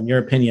Israel, in your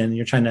opinion,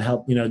 you're trying to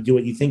help, do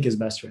what you think is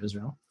best for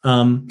Israel,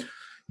 and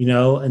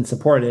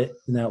support it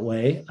in that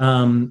way.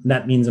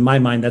 That means, in my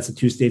mind, that's a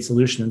two-state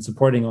solution and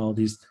supporting all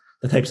the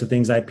types of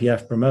things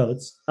IPF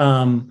promotes.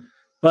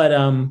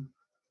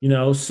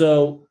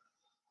 So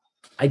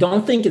I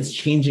don't think it's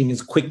changing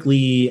as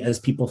quickly as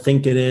people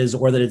think it is,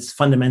 or that it's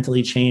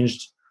fundamentally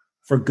changed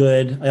for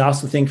good. I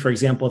also think, for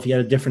example, if you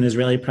had a different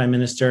Israeli prime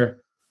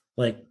minister,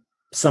 like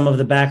some of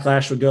the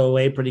backlash would go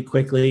away pretty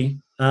quickly.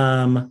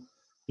 But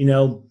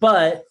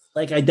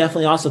like, I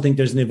definitely also think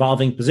there's an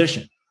evolving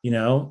position,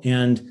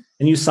 and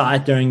you saw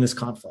it during this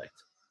conflict.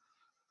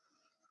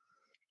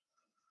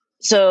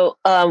 So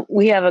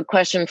we have a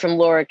question from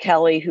Laura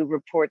Kelly, who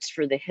reports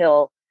for The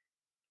Hill.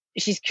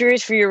 She's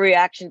curious for your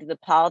reaction to the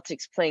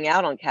politics playing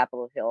out on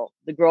Capitol Hill,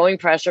 the growing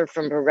pressure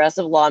from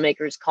progressive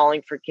lawmakers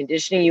calling for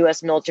conditioning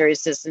U.S. military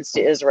assistance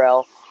to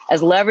Israel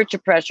as leverage to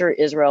pressure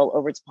Israel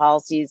over its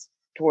policies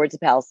towards the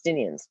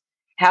Palestinians.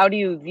 How do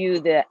you view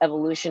the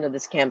evolution of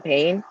this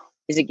campaign?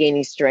 Is it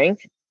gaining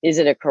strength? Is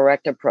it a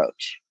correct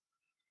approach?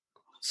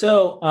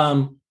 So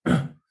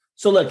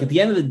look, at the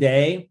end of the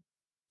day,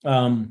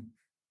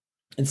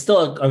 it's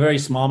still a very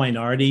small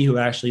minority who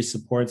actually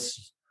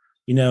supports,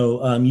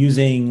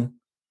 using,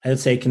 I would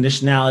say,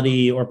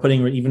 conditionality or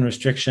putting even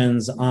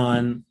restrictions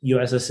on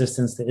U.S.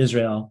 assistance to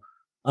Israel.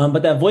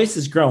 But that voice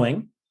is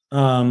growing.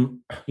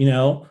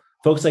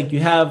 Folks like you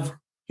have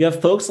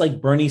folks like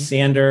Bernie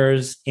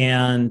Sanders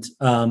and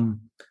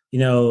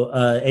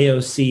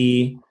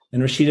AOC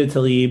and Rashida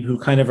Tlaib, who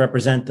kind of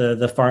represent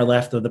the far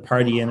left of the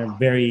party and are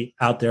very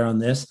out there on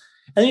this.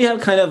 And then you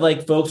have kind of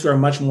like folks who are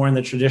much more in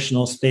the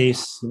traditional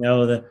space,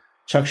 the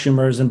Chuck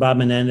Schumers and Bob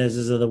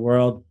Menendez's of the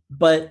world.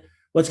 But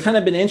what's kind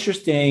of been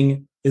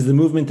interesting is the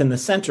movement in the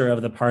center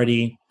of the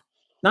party,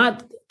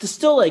 not to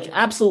still like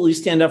absolutely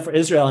stand up for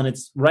Israel and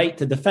its right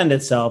to defend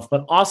itself,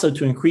 but also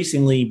to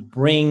increasingly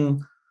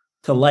bring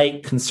to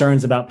light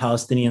concerns about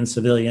Palestinian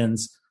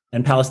civilians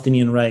and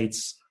Palestinian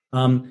rights.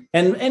 And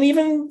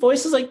even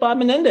voices like Bob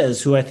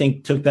Menendez, who I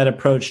think took that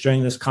approach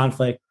during this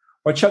conflict,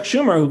 or Chuck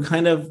Schumer, who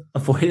kind of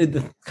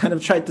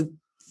tried to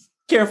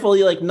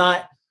carefully like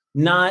not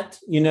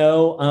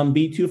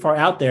be too far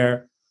out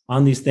there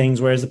on these things,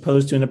 whereas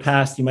opposed to in the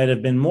past, he might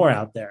have been more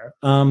out there.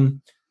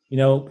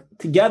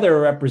 Together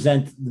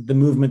represent the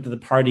movement of the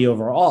party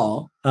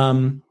overall.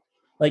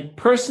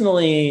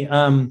 Personally,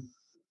 I'm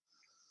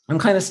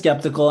kind of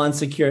skeptical on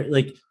security.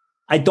 Like,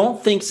 I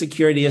don't think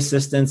security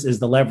assistance is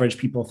the leverage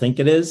people think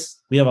it is.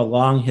 We have a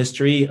long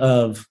history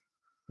of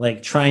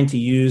like trying to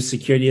use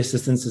security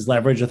assistance as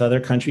leverage with other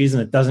countries,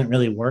 and it doesn't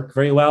really work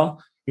very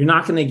well. You're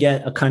not going to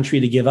get a country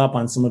to give up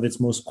on some of its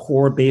most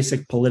core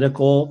basic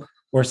political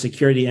or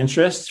security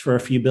interests for a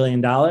few $1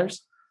 billion.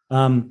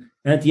 And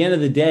at the end of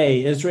the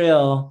day,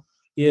 Israel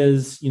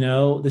is,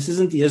 this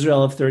isn't the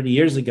Israel of 30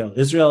 years ago.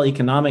 Israel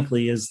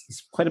economically is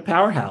quite a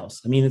powerhouse.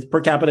 I mean, its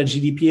per capita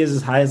GDP is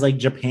as high as like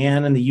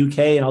Japan and the UK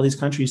and all these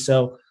countries.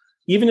 So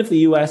even if the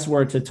US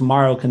were to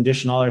tomorrow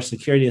condition all our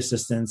security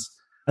assistance,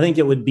 I think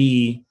it would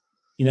be,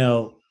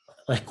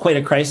 like quite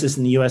a crisis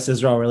in the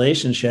US-Israel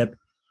relationship.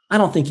 I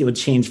don't think it would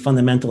change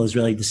fundamental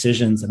Israeli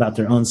decisions about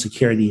their own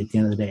security at the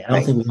end of the day. I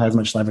don't think we have as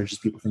much leverage as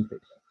people think they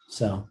do.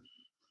 So,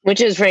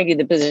 which is frankly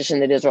the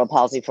position that Israel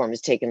Policy Forum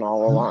has taken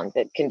all along,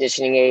 that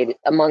conditioning aid,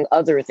 among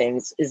other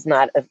things, is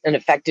not an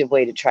effective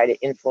way to try to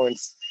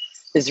influence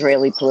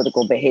Israeli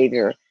political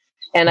behavior.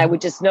 And I would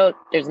just note,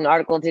 there's an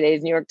article in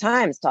today's New York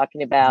Times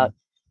talking about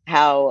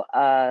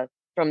how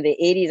from the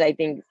 80s, I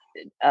think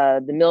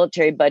the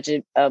military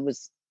budget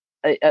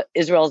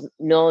Israel's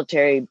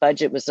military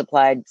budget was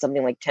supplied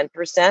something like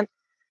 10%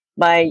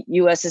 by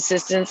U.S.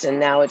 assistance, and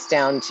now it's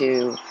down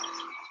to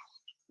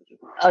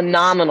a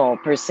nominal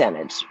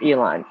percentage,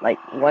 Elon, like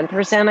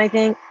 1%, I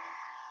think.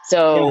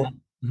 So,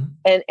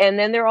 and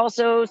then there are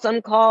also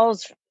some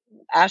calls,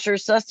 Asher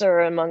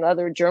Susser, among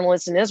other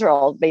journalists in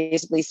Israel,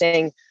 basically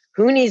saying,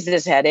 who needs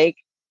this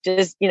headache?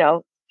 Just,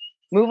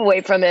 move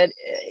away from it.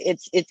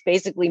 It's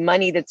basically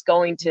money that's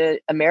going to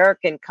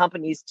American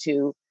companies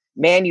to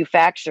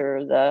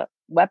manufacture the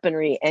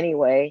weaponry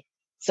anyway.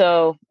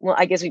 So, well,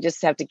 I guess we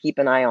just have to keep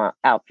an eye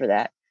out for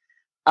that.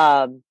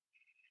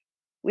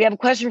 We have a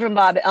question from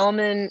Bob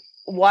Ellman.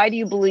 Why do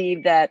you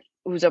believe that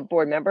who's a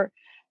board member,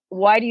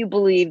 why do you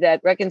believe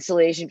that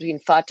reconciliation between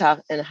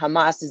Fatah and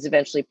Hamas is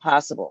eventually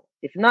possible?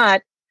 If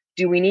not,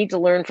 do we need to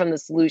learn from the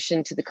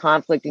solution to the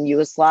conflict in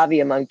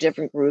Yugoslavia among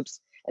different groups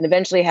and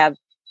eventually have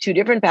two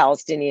different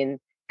Palestinian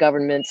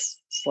governments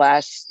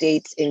 /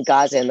 states in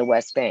Gaza and the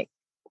West Bank?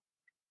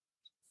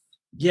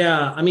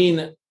 Yeah, I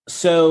mean,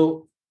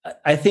 so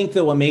I think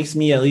that what makes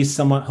me at least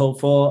somewhat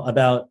hopeful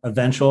about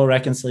eventual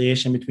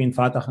reconciliation between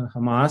Fatah and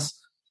Hamas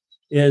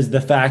is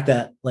the fact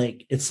that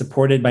like it's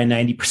supported by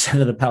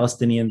 90% of the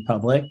Palestinian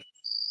public,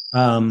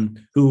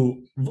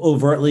 who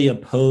overtly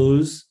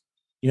oppose,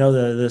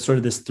 the sort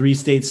of this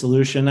 3-state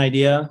solution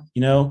idea.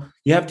 You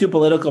have two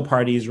political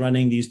parties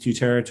running these two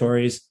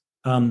territories,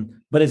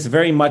 but it's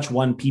very much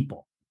one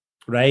people,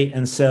 right?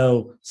 And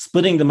so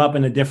splitting them up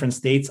into different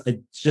states,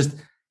 it just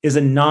is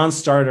a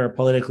non-starter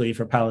politically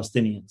for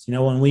Palestinians.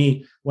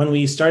 When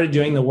we started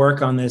doing the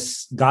work on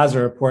this Gaza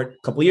report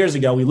a couple of years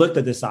ago, we looked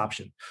at this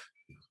option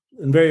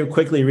and very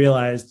quickly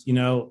realized,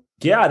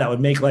 that would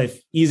make life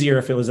easier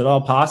if it was at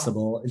all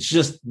possible. It's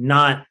just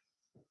not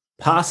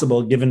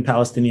possible given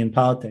Palestinian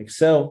politics.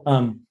 So,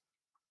 I'm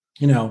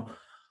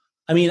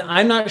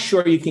not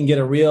sure you can get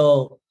a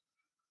real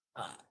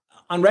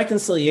on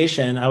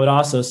reconciliation. I would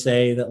also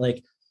say that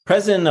like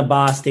President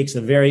Abbas takes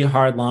a very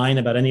hard line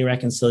about any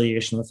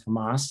reconciliation with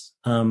Hamas.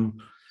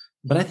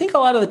 But I think a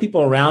lot of the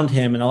people around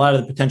him and a lot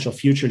of the potential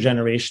future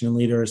generation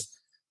leaders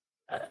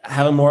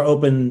have a more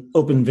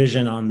open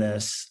vision on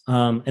this.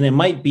 And it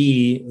might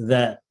be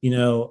that,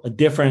 a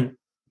different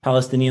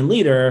Palestinian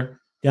leader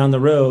down the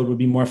road would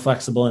be more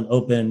flexible and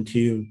open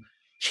to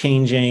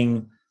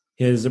changing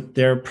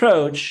their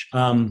approach,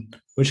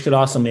 which could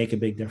also make a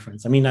big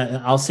difference. I mean,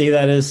 I'll say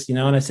that as, and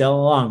I say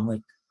all along,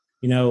 like,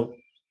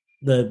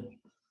 the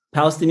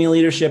Palestinian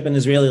leadership and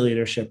Israeli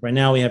leadership, right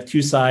now we have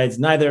two sides,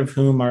 neither of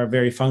whom are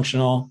very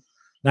functional,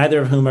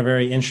 neither of whom are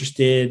very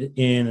interested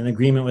in an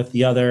agreement with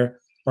the other,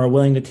 or are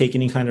willing to take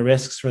any kind of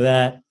risks for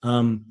that.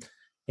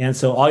 And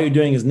so all you're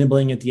doing is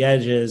nibbling at the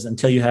edges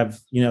until you have,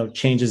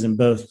 changes on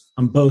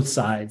both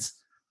sides.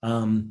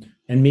 And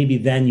maybe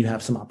then you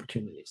have some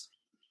opportunities.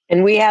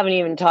 And we haven't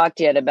even talked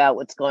yet about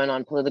what's going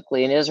on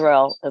politically in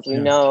Israel. As we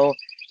know,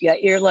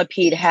 Yair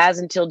Lapid has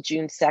until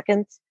June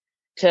 2nd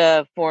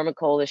to form a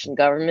coalition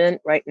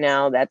government. Right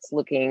now, that's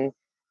looking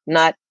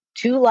not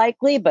too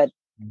likely, but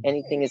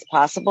anything is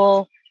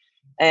possible.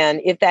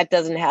 And if that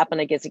doesn't happen,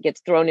 I guess it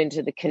gets thrown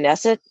into the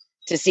Knesset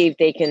to see if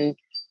the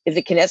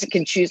Knesset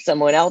can choose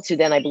someone else who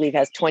then I believe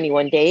has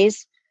 21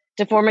 days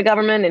to form a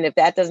government. And if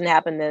that doesn't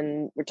happen,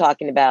 then we're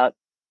talking about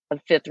a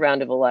 5th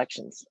round of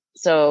elections.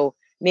 So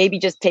maybe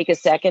just take a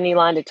second,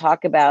 Ilan, to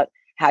talk about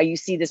how you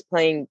see this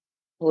playing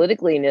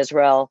politically in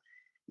Israel.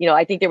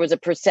 I think there was a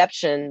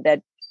perception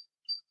that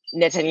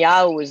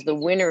Netanyahu was the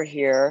winner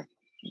here,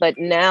 but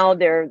now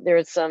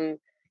there's some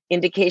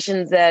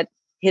indications that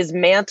his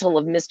mantle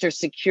of Mr.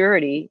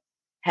 Security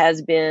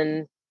has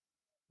been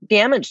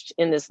damaged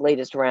in this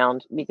latest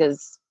round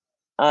because,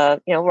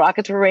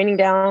 rockets were raining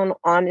down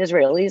on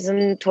Israelis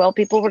and 12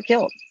 people were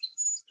killed.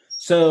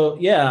 So,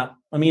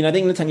 I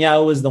think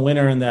Netanyahu was the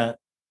winner in that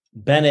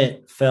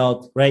Bennett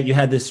felt, right, you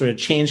had this sort of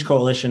change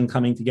coalition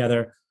coming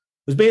together. It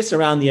was based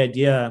around the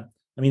idea,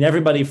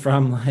 everybody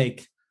from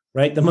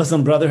the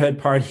Muslim Brotherhood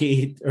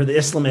Party or the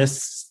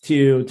Islamists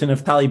to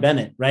Naftali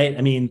Bennett, right?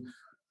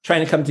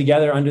 Trying to come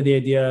together under the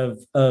idea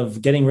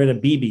of getting rid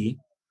of Bibi.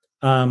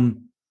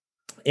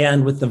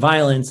 And with the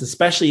violence,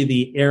 especially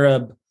the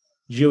Arab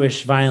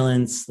Jewish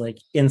violence,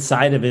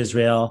 inside of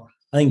Israel,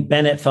 I think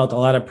Bennett felt a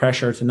lot of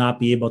pressure to not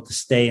be able to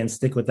stay and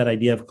stick with that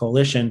idea of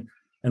coalition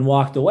and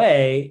walked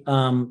away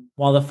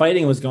while the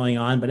fighting was going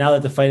on. But now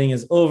that the fighting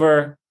is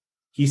over,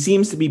 he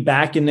seems to be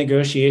back in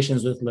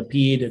negotiations with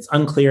Lapid. It's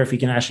unclear if he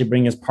can actually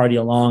bring his party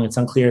along. It's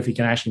unclear if he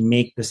can actually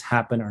make this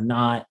happen or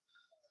not.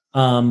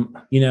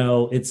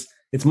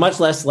 It's much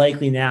less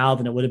likely now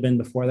than it would have been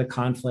before the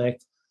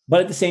conflict.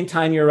 But at the same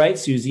time, you're right,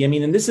 Susie.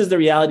 And this is the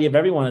reality of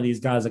every one of these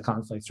Gaza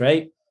conflicts,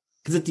 right?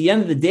 Because at the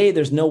end of the day,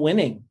 there's no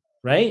winning,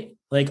 right?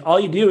 All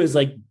you do is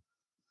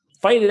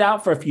fight it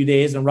out for a few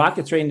days and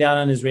rockets rain down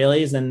on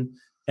Israelis and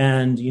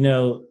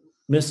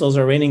missiles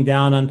are raining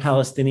down on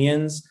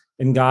Palestinians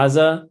in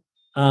Gaza.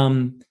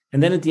 And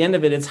then at the end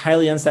of it, it's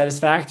highly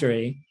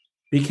unsatisfactory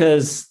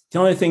because the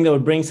only thing that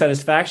would bring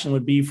satisfaction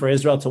would be for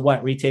Israel to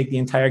retake the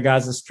entire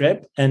Gaza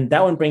Strip. And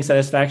that wouldn't bring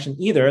satisfaction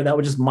either. That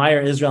would just mire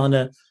Israel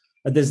into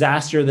a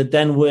disaster that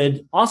then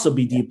would also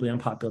be deeply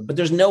unpopular. But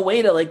there's no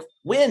way to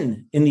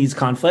win in these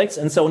conflicts.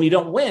 And so when you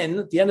don't win,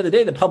 at the end of the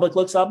day, the public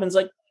looks up and is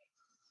like,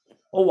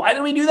 well, why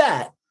did we do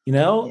that?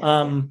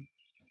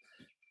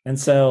 And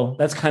so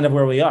that's kind of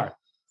where we are.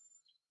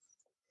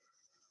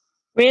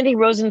 Randy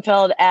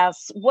Rosenfeld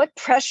asks, what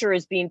pressure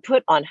is being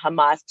put on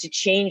Hamas to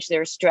change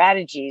their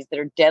strategies that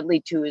are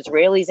deadly to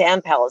Israelis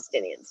and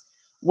Palestinians?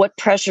 What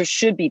pressure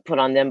should be put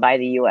on them by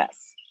the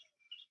U.S.?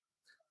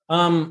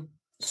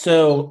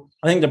 So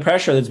I think the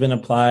pressure that's been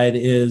applied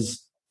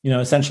is,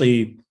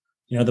 essentially,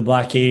 the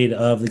blockade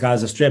of the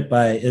Gaza Strip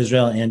by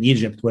Israel and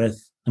Egypt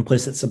with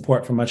implicit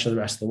support from much of the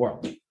rest of the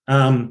world.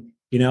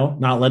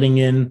 Not letting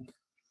in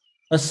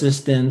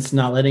assistance,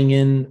 not letting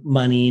in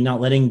money,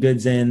 not letting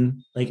goods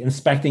in, like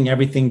inspecting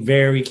everything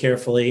very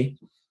carefully,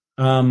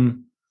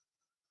 and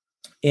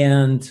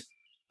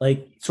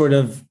like sort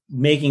of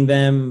making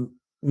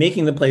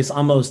the place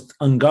almost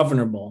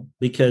ungovernable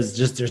because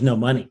just there's no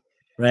money,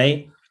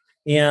 right?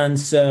 And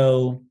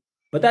so,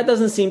 but that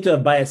doesn't seem to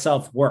have by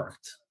itself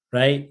worked,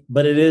 right?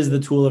 But it is the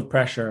tool of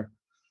pressure.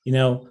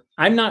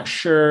 I'm not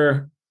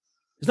sure.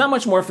 There's not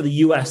much more for the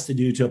U.S. to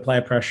do to apply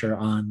pressure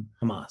on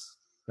Hamas,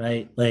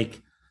 right? Like,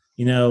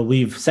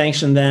 we've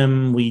sanctioned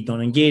them. We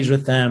don't engage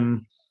with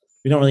them.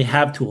 We don't really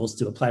have tools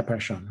to apply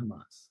pressure on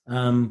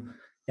Hamas.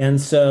 And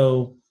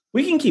so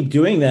we can keep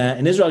doing that,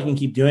 and Israel can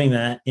keep doing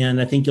that. And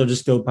I think you'll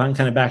just go kind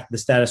of back to the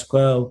status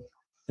quo,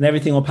 and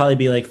everything will probably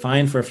be like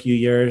fine for a few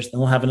years. Then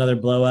we'll have another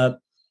blow up.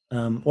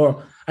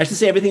 Or I should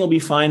say everything will be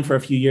fine for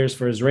a few years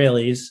for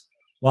Israelis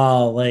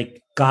while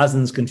like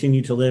Gazans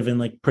continue to live in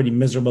like pretty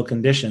miserable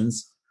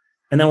conditions.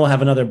 And then we'll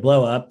have another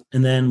blow up,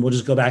 and then we'll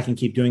just go back and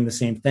keep doing the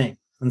same thing.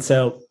 And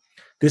so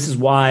this is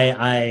why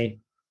I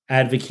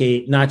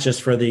advocate not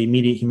just for the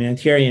immediate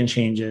humanitarian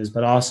changes,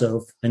 but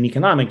also and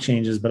economic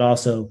changes, but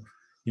also,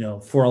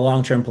 for a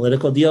long-term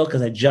political deal,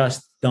 because I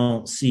just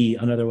don't see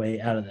another way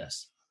out of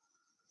this.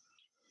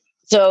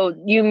 So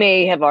you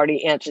may have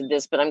already answered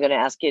this, but I'm going to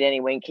ask it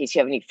anyway in case you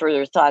have any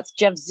further thoughts.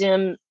 Jeff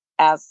Zim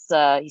asks,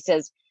 he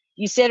says,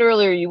 you said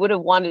earlier you would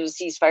have wanted a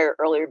ceasefire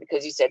earlier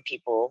because you said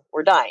people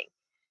were dying.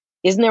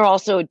 Isn't there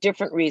also a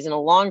different reason,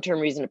 a long-term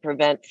reason to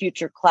prevent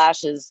future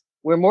clashes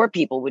where more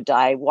people would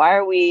die? Why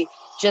are we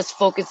just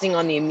focusing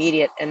on the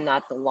immediate and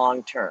not the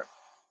long-term?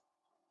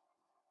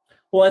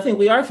 Well, I think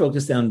we are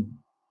focused on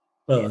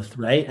both,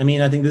 right? I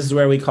mean, I think this is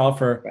where we call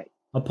for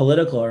a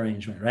political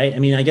arrangement, right? I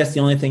mean, I guess the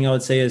only thing I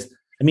would say is,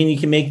 you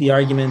can make the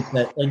argument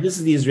that like this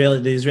is the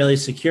Israeli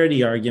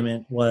security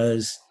argument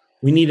was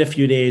we need a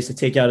few days to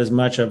take out as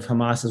much of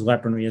Hamas's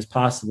weaponry as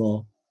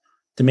possible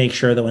to make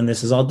sure that when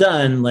this is all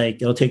done,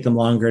 like it'll take them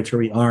longer to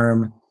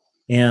rearm,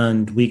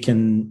 and we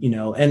can,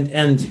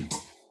 and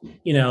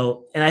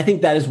I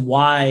think that is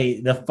why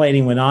the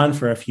fighting went on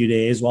for a few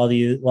days while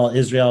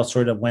Israel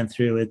sort of went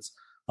through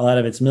a lot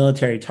of its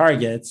military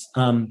targets.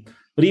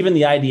 But even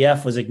the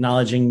IDF was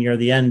acknowledging near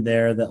the end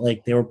there that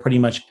like they were pretty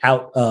much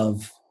out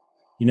of,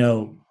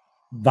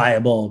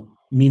 viable,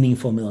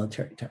 meaningful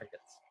military targets.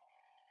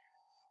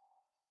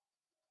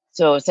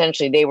 So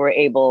essentially the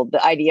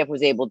IDF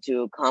was able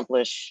to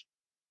accomplish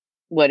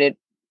what it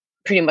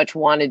pretty much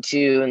wanted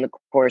to in the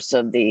course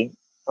of the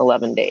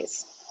 11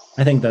 days.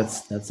 I think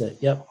that's it.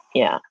 Yep.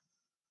 Yeah.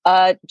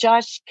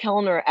 Josh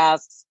Kellner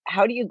asks,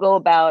 how do you go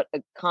about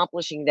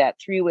accomplishing that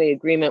three-way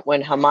agreement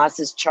when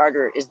Hamas's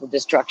charter is the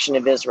destruction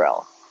of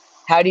Israel?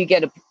 How do you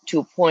get to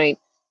a point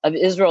of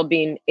Israel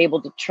being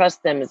able to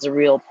trust them as a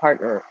real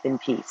partner in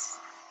peace?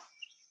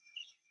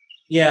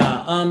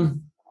 Yeah.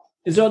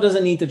 Israel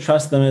doesn't need to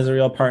trust them as a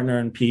real partner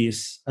in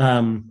peace.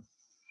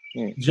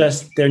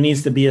 Just there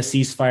needs to be a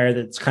ceasefire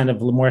that's kind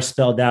of more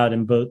spelled out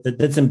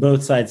that's in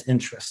both sides'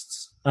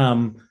 interests.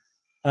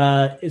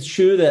 It's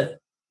true that,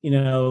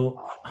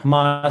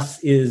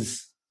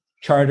 Hamas's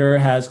charter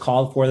has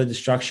called for the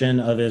destruction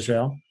of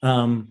Israel.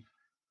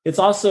 It's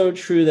also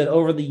true that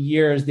over the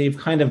years, they've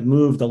kind of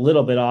moved a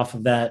little bit off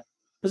of that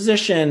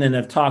position and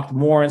have talked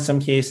more in some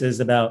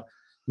cases about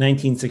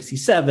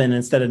 1967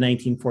 instead of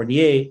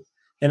 1948.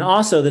 And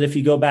also that if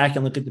you go back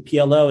and look at the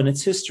PLO and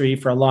its history,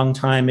 for a long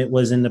time, it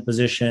was in the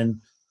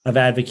position of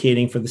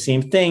advocating for the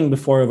same thing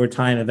before over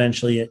time,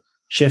 eventually it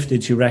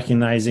shifted to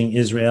recognizing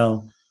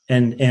Israel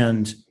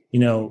and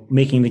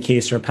making the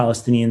case for a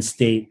Palestinian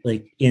state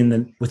like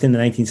within the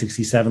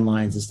 1967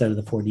 lines instead of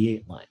the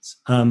 48 lines.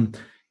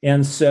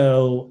 And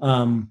so,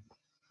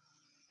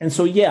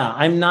 yeah,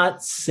 I'm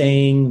not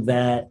saying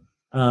that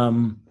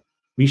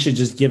we should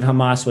just give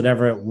Hamas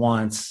whatever it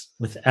wants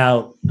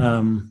without,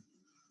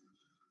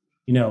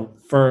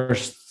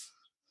 first,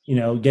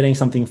 getting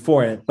something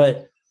for it.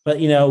 But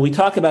we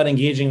talk about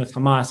engaging with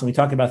Hamas and we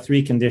talk about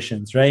three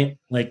conditions, right?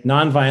 Like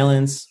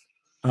nonviolence,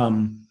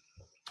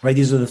 right?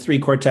 These are the three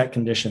quartet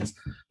conditions: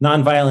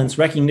 nonviolence,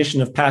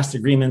 recognition of past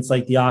agreements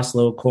like the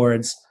Oslo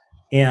Accords,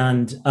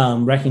 and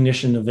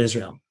recognition of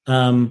Israel.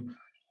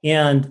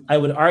 And I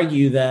would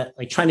argue that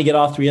like trying to get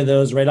all three of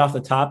those right off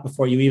the top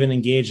before you even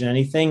engage in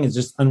anything is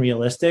just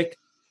unrealistic.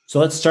 So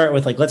let's start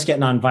with let's get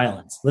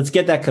nonviolence. Let's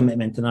get that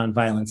commitment to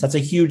nonviolence. That's a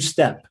huge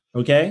step.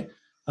 Okay.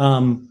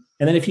 And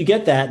then if you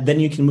get that, then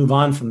you can move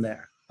on from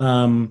there.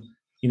 And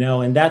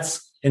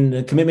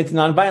the commitment to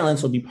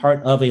nonviolence will be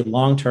part of a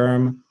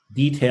long-term,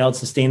 detailed,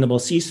 sustainable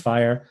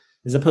ceasefire,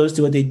 as opposed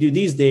to what they do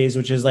these days,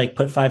 which is like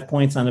put 5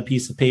 points on a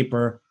piece of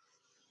paper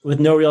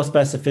with no real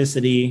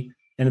specificity.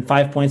 And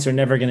 5 points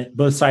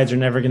both sides are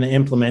never going to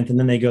implement. And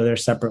then they go their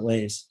separate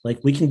ways. Like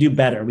we can do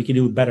better. We can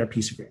do a better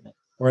peace agreement,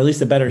 or at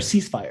least a better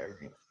ceasefire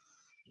agreement.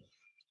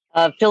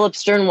 Philip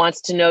Stern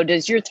wants to know,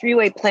 does your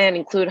three-way plan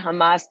include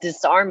Hamas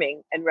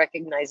disarming and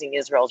recognizing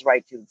Israel's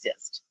right to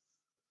exist?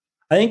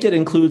 I think it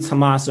includes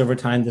Hamas over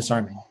time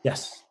disarming.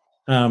 Yes.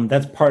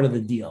 That's part of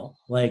the deal.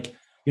 Like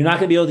you're not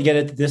going to be able to get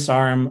it to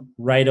disarm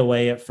right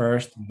away at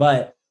first,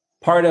 but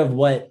part of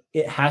what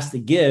it has to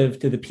give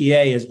to the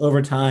PA is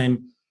over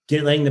time,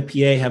 letting the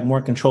PA have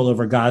more control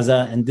over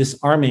Gaza and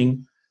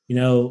disarming,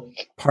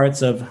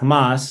 parts of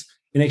Hamas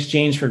in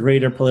exchange for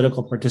greater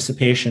political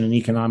participation and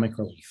economic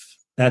relief.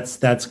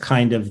 That's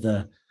kind of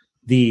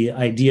the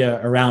idea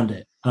around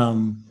it.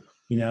 And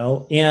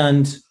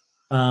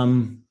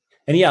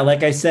yeah,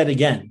 like I said,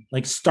 again,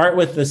 like start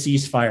with the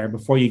ceasefire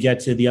before you get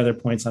to the other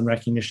points on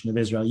recognition of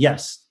Israel.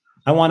 Yes,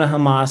 I want a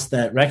Hamas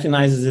that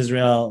recognizes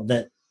Israel,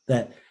 and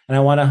I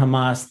want a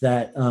Hamas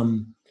that,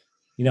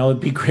 it'd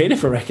be great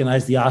if it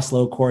recognized the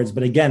Oslo Accords.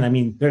 But again, I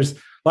mean, there's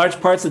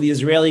large parts of the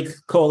Israeli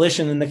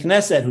coalition in the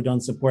Knesset who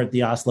don't support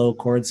the Oslo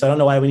Accords. So I don't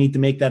know why we need to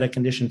make that a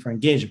condition for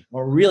engagement.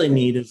 What we really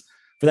need is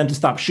for them to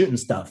stop shooting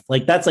stuff.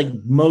 Like that's like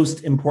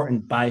most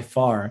important by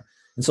far.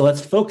 And so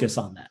let's focus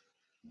on that.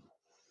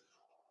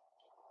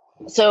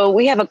 So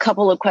we have a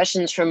couple of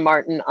questions from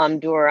Martin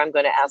Amdur. I'm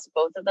going to ask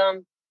both of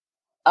them.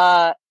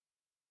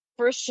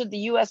 First, should the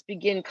U.S.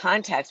 begin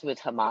contacts with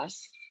Hamas?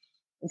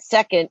 And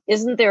second,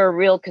 isn't there a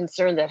real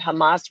concern that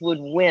Hamas would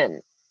win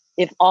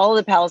if all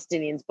of the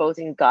Palestinians, both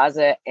in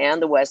Gaza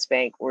and the West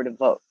Bank, were to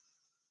vote?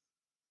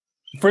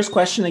 First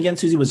question again,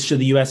 Susie, was should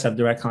the U.S. have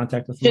direct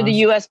contact with Hamas? Should the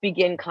U.S.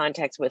 begin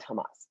contacts with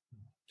Hamas?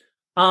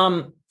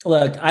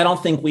 Look, I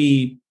don't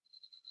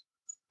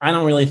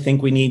really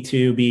think we need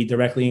to be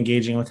directly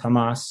engaging with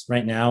Hamas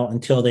right now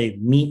until they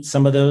meet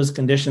some of those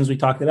conditions we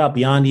talked about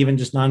beyond even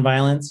just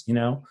nonviolence,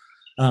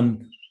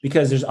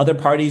 because there's other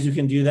parties who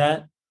can do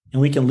that. And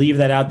we can leave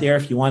that out there.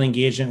 If you want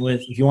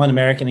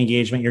American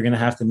engagement, you're going to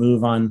have to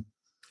move on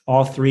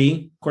all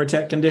three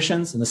quartet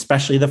conditions, and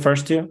especially the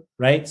first two,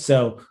 right?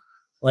 So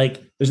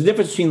like there's a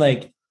difference between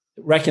like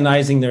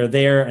recognizing they're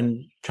there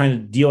and trying to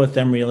deal with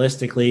them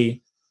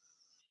realistically,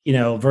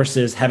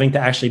 versus having to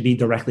actually be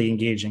directly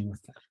engaging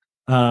with them.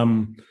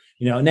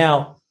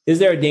 Now, is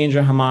there a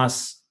danger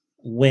Hamas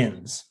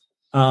wins?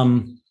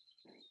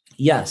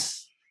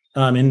 Yes,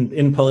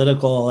 in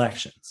political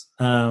elections.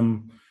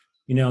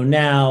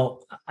 Now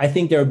I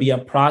think there would be a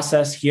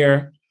process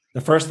here.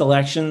 The first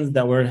elections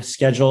that were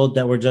scheduled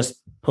that were just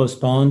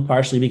postponed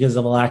partially because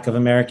of a lack of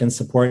American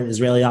support,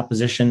 Israeli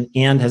opposition,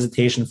 and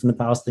hesitation from the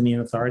Palestinian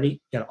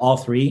Authority. You got all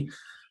three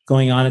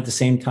going on at the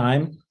same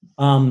time.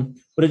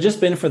 Would have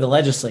just been for the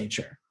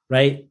legislature,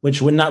 right? Which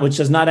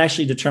does not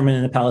actually determine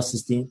in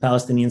the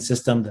Palestinian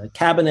system. The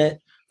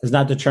cabinet does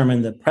not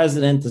determine the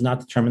president, does not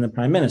determine the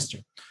prime minister.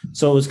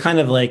 So it was kind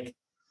of like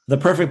the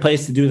perfect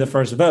place to do the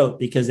first vote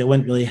because it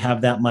wouldn't really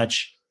have that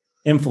much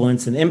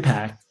influence and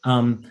impact.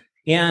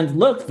 And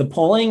look, the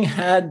polling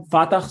had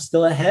Fatah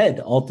still ahead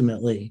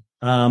ultimately,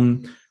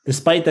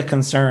 despite the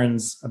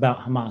concerns about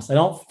Hamas. I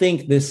don't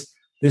think this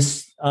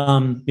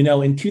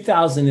in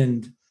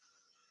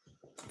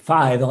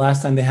 2005, the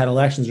last time they had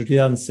elections, or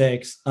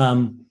 2006,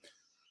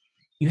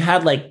 you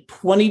had like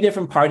 20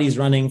 different parties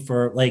running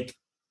for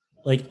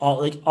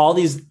all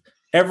these.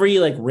 Every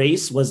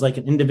race was like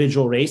an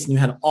individual race, and you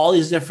had all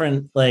these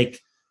different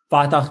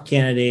Fatah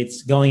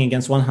candidates going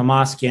against one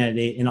Hamas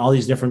candidate in all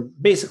these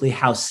different, basically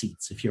house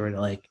seats, if you were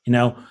to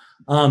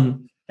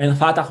and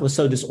Fatah was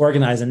so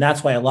disorganized, and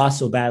that's why it lost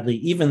so badly,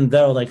 even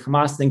though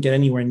Hamas didn't get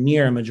anywhere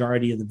near a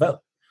majority of the vote.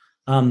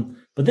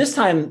 But this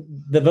time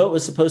the vote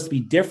was supposed to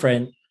be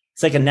different.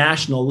 It's like a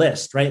national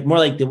list, right? More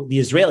like the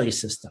Israeli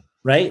system,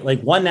 right?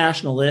 Like one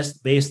national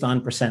list based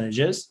on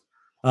percentages.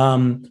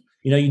 You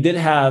did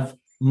have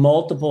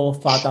multiple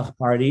Fatah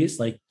parties,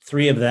 like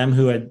three of them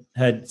who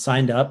had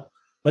signed up.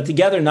 But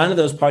together, none of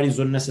those parties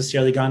would have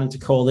necessarily gone into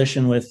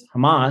coalition with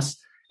Hamas.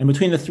 And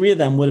between the three of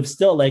them would have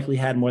still likely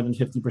had more than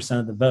 50%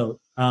 of the vote.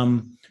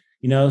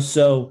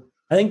 So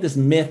I think this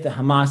myth that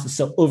Hamas is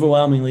so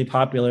overwhelmingly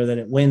popular that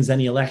it wins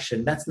any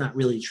election, that's not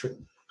really true.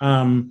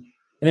 And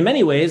in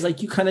many ways,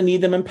 you kind of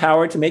need them in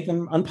power to make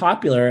them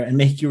unpopular and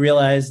make you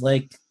realize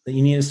that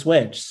you need to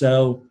switch.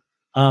 So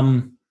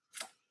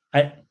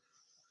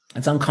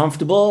it's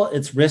uncomfortable.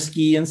 It's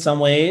risky in some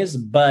ways,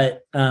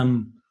 but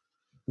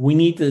we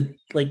need to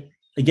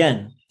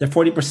again, they're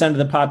 40% of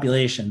the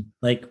population.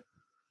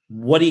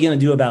 What are you going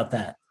to do about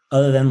that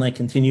other than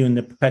continuing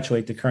to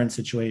perpetuate the current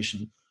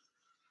situation?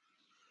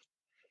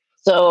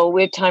 So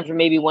we have time for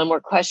maybe one more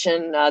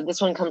question.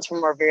 This one comes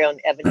from our very own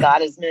Evan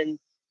Gottesman.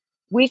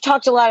 We've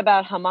talked a lot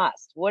about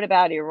Hamas. What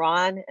about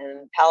Iran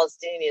and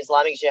Palestinian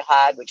Islamic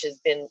Jihad, which has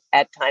been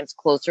at times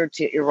closer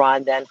to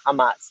Iran than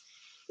Hamas?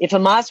 If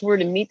Hamas were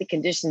to meet the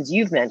conditions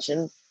you've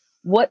mentioned,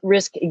 what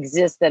risk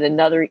exists that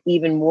another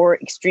even more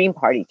extreme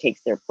party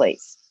takes their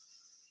place?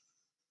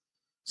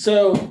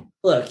 So,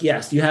 look,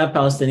 yes, you have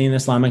Palestinian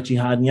Islamic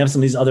Jihad, and you have some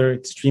of these other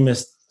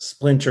extremist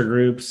splinter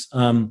groups.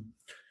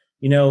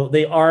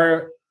 They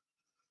are,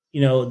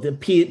 the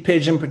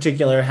PIJ in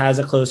particular has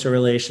a closer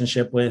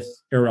relationship with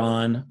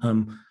Iran.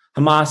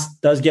 Hamas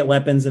does get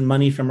weapons and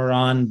money from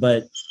Iran,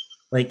 but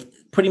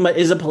pretty much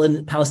is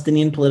a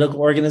Palestinian political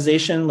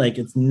organization.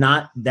 It's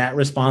not that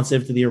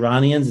responsive to the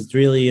Iranians.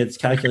 Its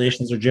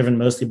calculations are driven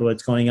mostly by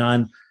what's going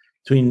on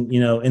between,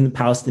 in the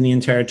Palestinian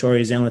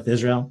territories and with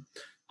Israel.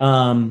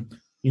 And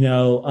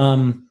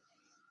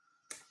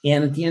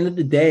at the end of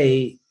the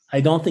day,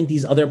 I don't think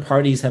these other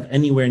parties have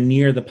anywhere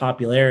near the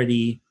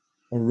popularity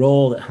or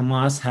role that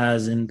Hamas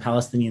has in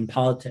Palestinian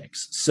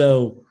politics.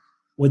 So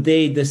would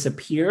they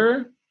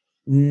disappear?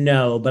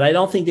 No, but I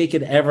don't think they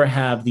could ever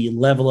have the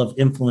level of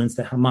influence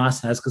that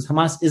Hamas has, because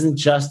Hamas isn't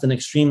just an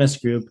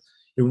extremist group.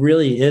 It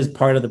really is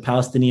part of the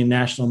Palestinian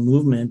national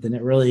movement. And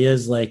it really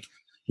is like,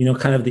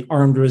 kind of the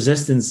armed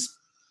resistance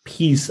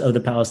piece of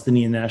the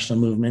Palestinian national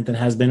movement that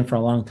has been for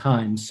a long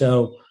time.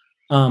 So,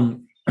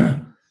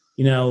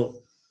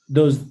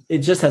 it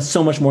just has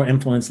so much more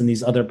influence than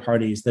these other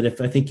parties that if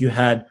I think you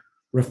had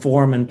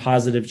reform and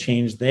positive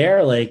change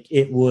there, like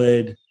it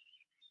would,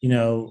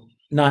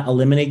 not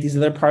eliminate these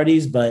other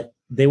parties, but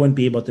they wouldn't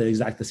be able to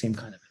exact the same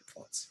kind of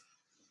influence.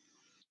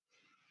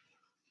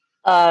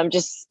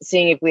 Just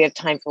seeing if we have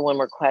time for one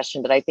more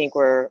question, but I think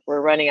we're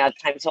running out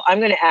of time. So I'm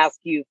going to ask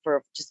you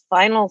for just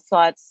final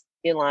thoughts,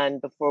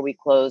 Ilan, before we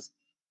close.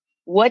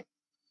 What,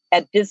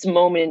 at this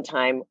moment in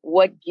time,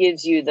 what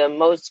gives you the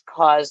most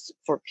cause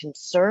for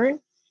concern,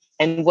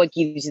 and what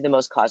gives you the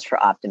most cause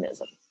for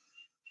optimism?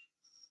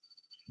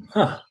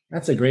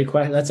 That's a great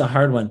question. That's a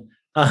hard one.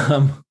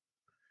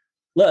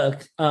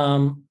 Look,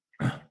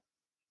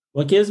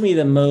 what gives me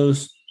the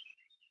most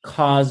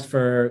cause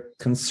for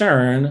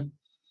concern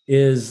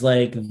is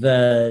like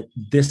the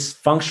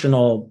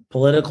dysfunctional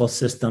political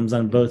systems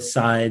on both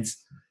sides,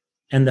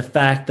 and the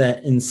fact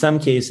that in some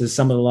cases,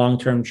 some of the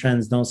long-term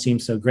trends don't seem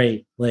so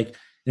great. Like,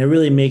 it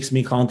really makes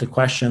me call into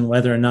question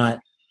whether or not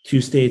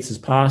two states is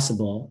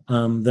possible.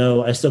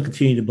 Though I still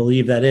continue to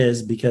believe that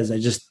is, because I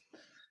just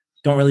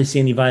don't really see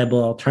any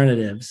viable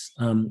alternatives.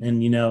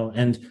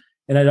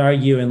 And I'd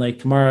argue, and like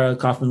Tamara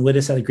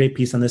Kaufman-Wittes had a great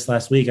piece on this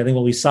last week. I think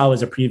what we saw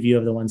was a preview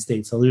of the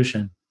one-state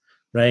solution,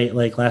 right?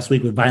 Like last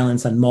week with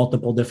violence on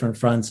multiple different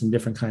fronts in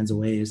different kinds of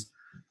ways.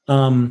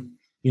 What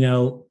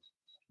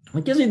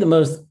gives me the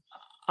most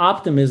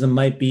optimism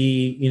might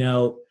be,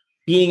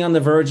 being on the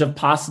verge of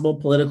possible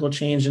political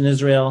change in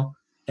Israel,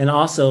 and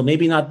also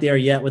maybe not there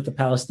yet with the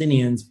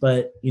Palestinians,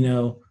 but,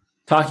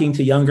 talking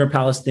to younger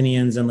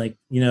Palestinians and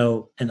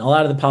and a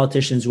lot of the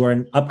politicians who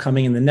are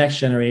upcoming in the next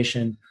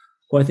generation,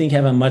 who I think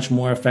have a much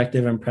more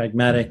effective and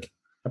pragmatic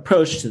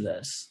approach to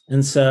this.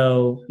 And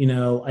so,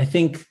 I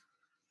think,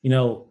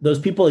 those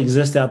people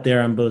exist out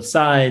there on both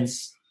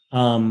sides.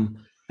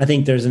 I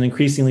think there's an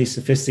increasingly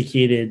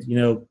sophisticated,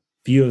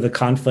 view of the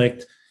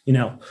conflict,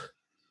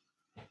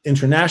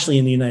 internationally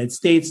in the United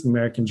States, the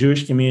American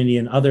Jewish community,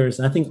 and others.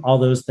 And I think all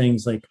those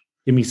things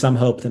give me some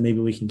hope that maybe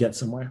we can get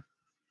somewhere.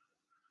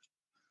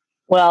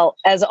 Well,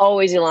 as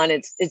always, Ilan,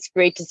 it's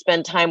great to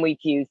spend time with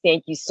you.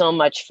 Thank you so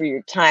much for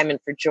your time and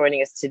for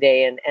joining us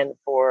today and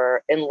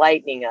for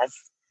enlightening us.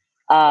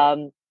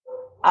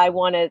 I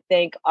want to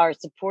thank our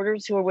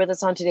supporters who are with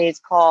us on today's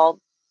call.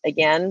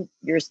 Again,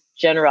 your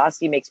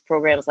generosity makes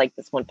programs like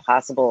this one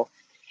possible.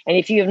 And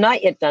if you have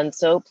not yet done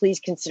so, please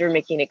consider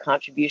making a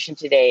contribution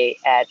today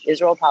at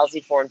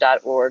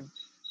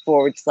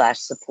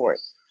IsraelPolicyForum.org/support.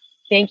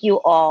 Thank you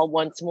all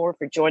once more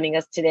for joining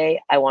us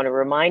today. I want to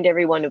remind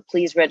everyone to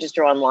please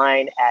register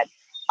online at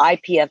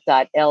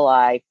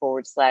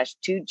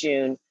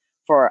ipf.li/2June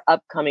for our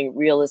upcoming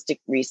Realistic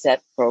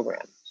Reset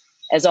program.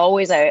 As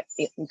always, I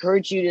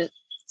encourage you to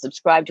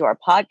subscribe to our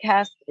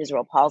podcast,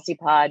 Israel Policy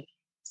Pod,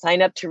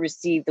 sign up to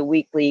receive the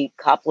weekly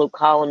Koplo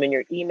column in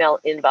your email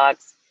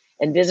inbox,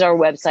 and visit our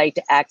website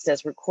to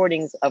access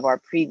recordings of our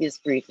previous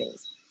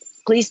briefings.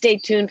 Please stay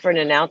tuned for an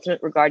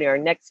announcement regarding our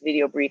next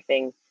video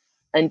briefing.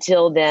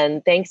 Until then,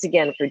 thanks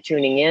again for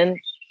tuning in,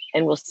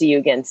 and we'll see you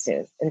again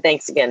soon. And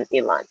thanks again,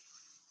 Ilan.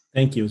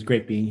 Thank you. It was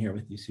great being here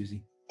with you,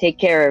 Susie. Take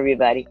care,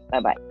 everybody.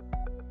 Bye-bye.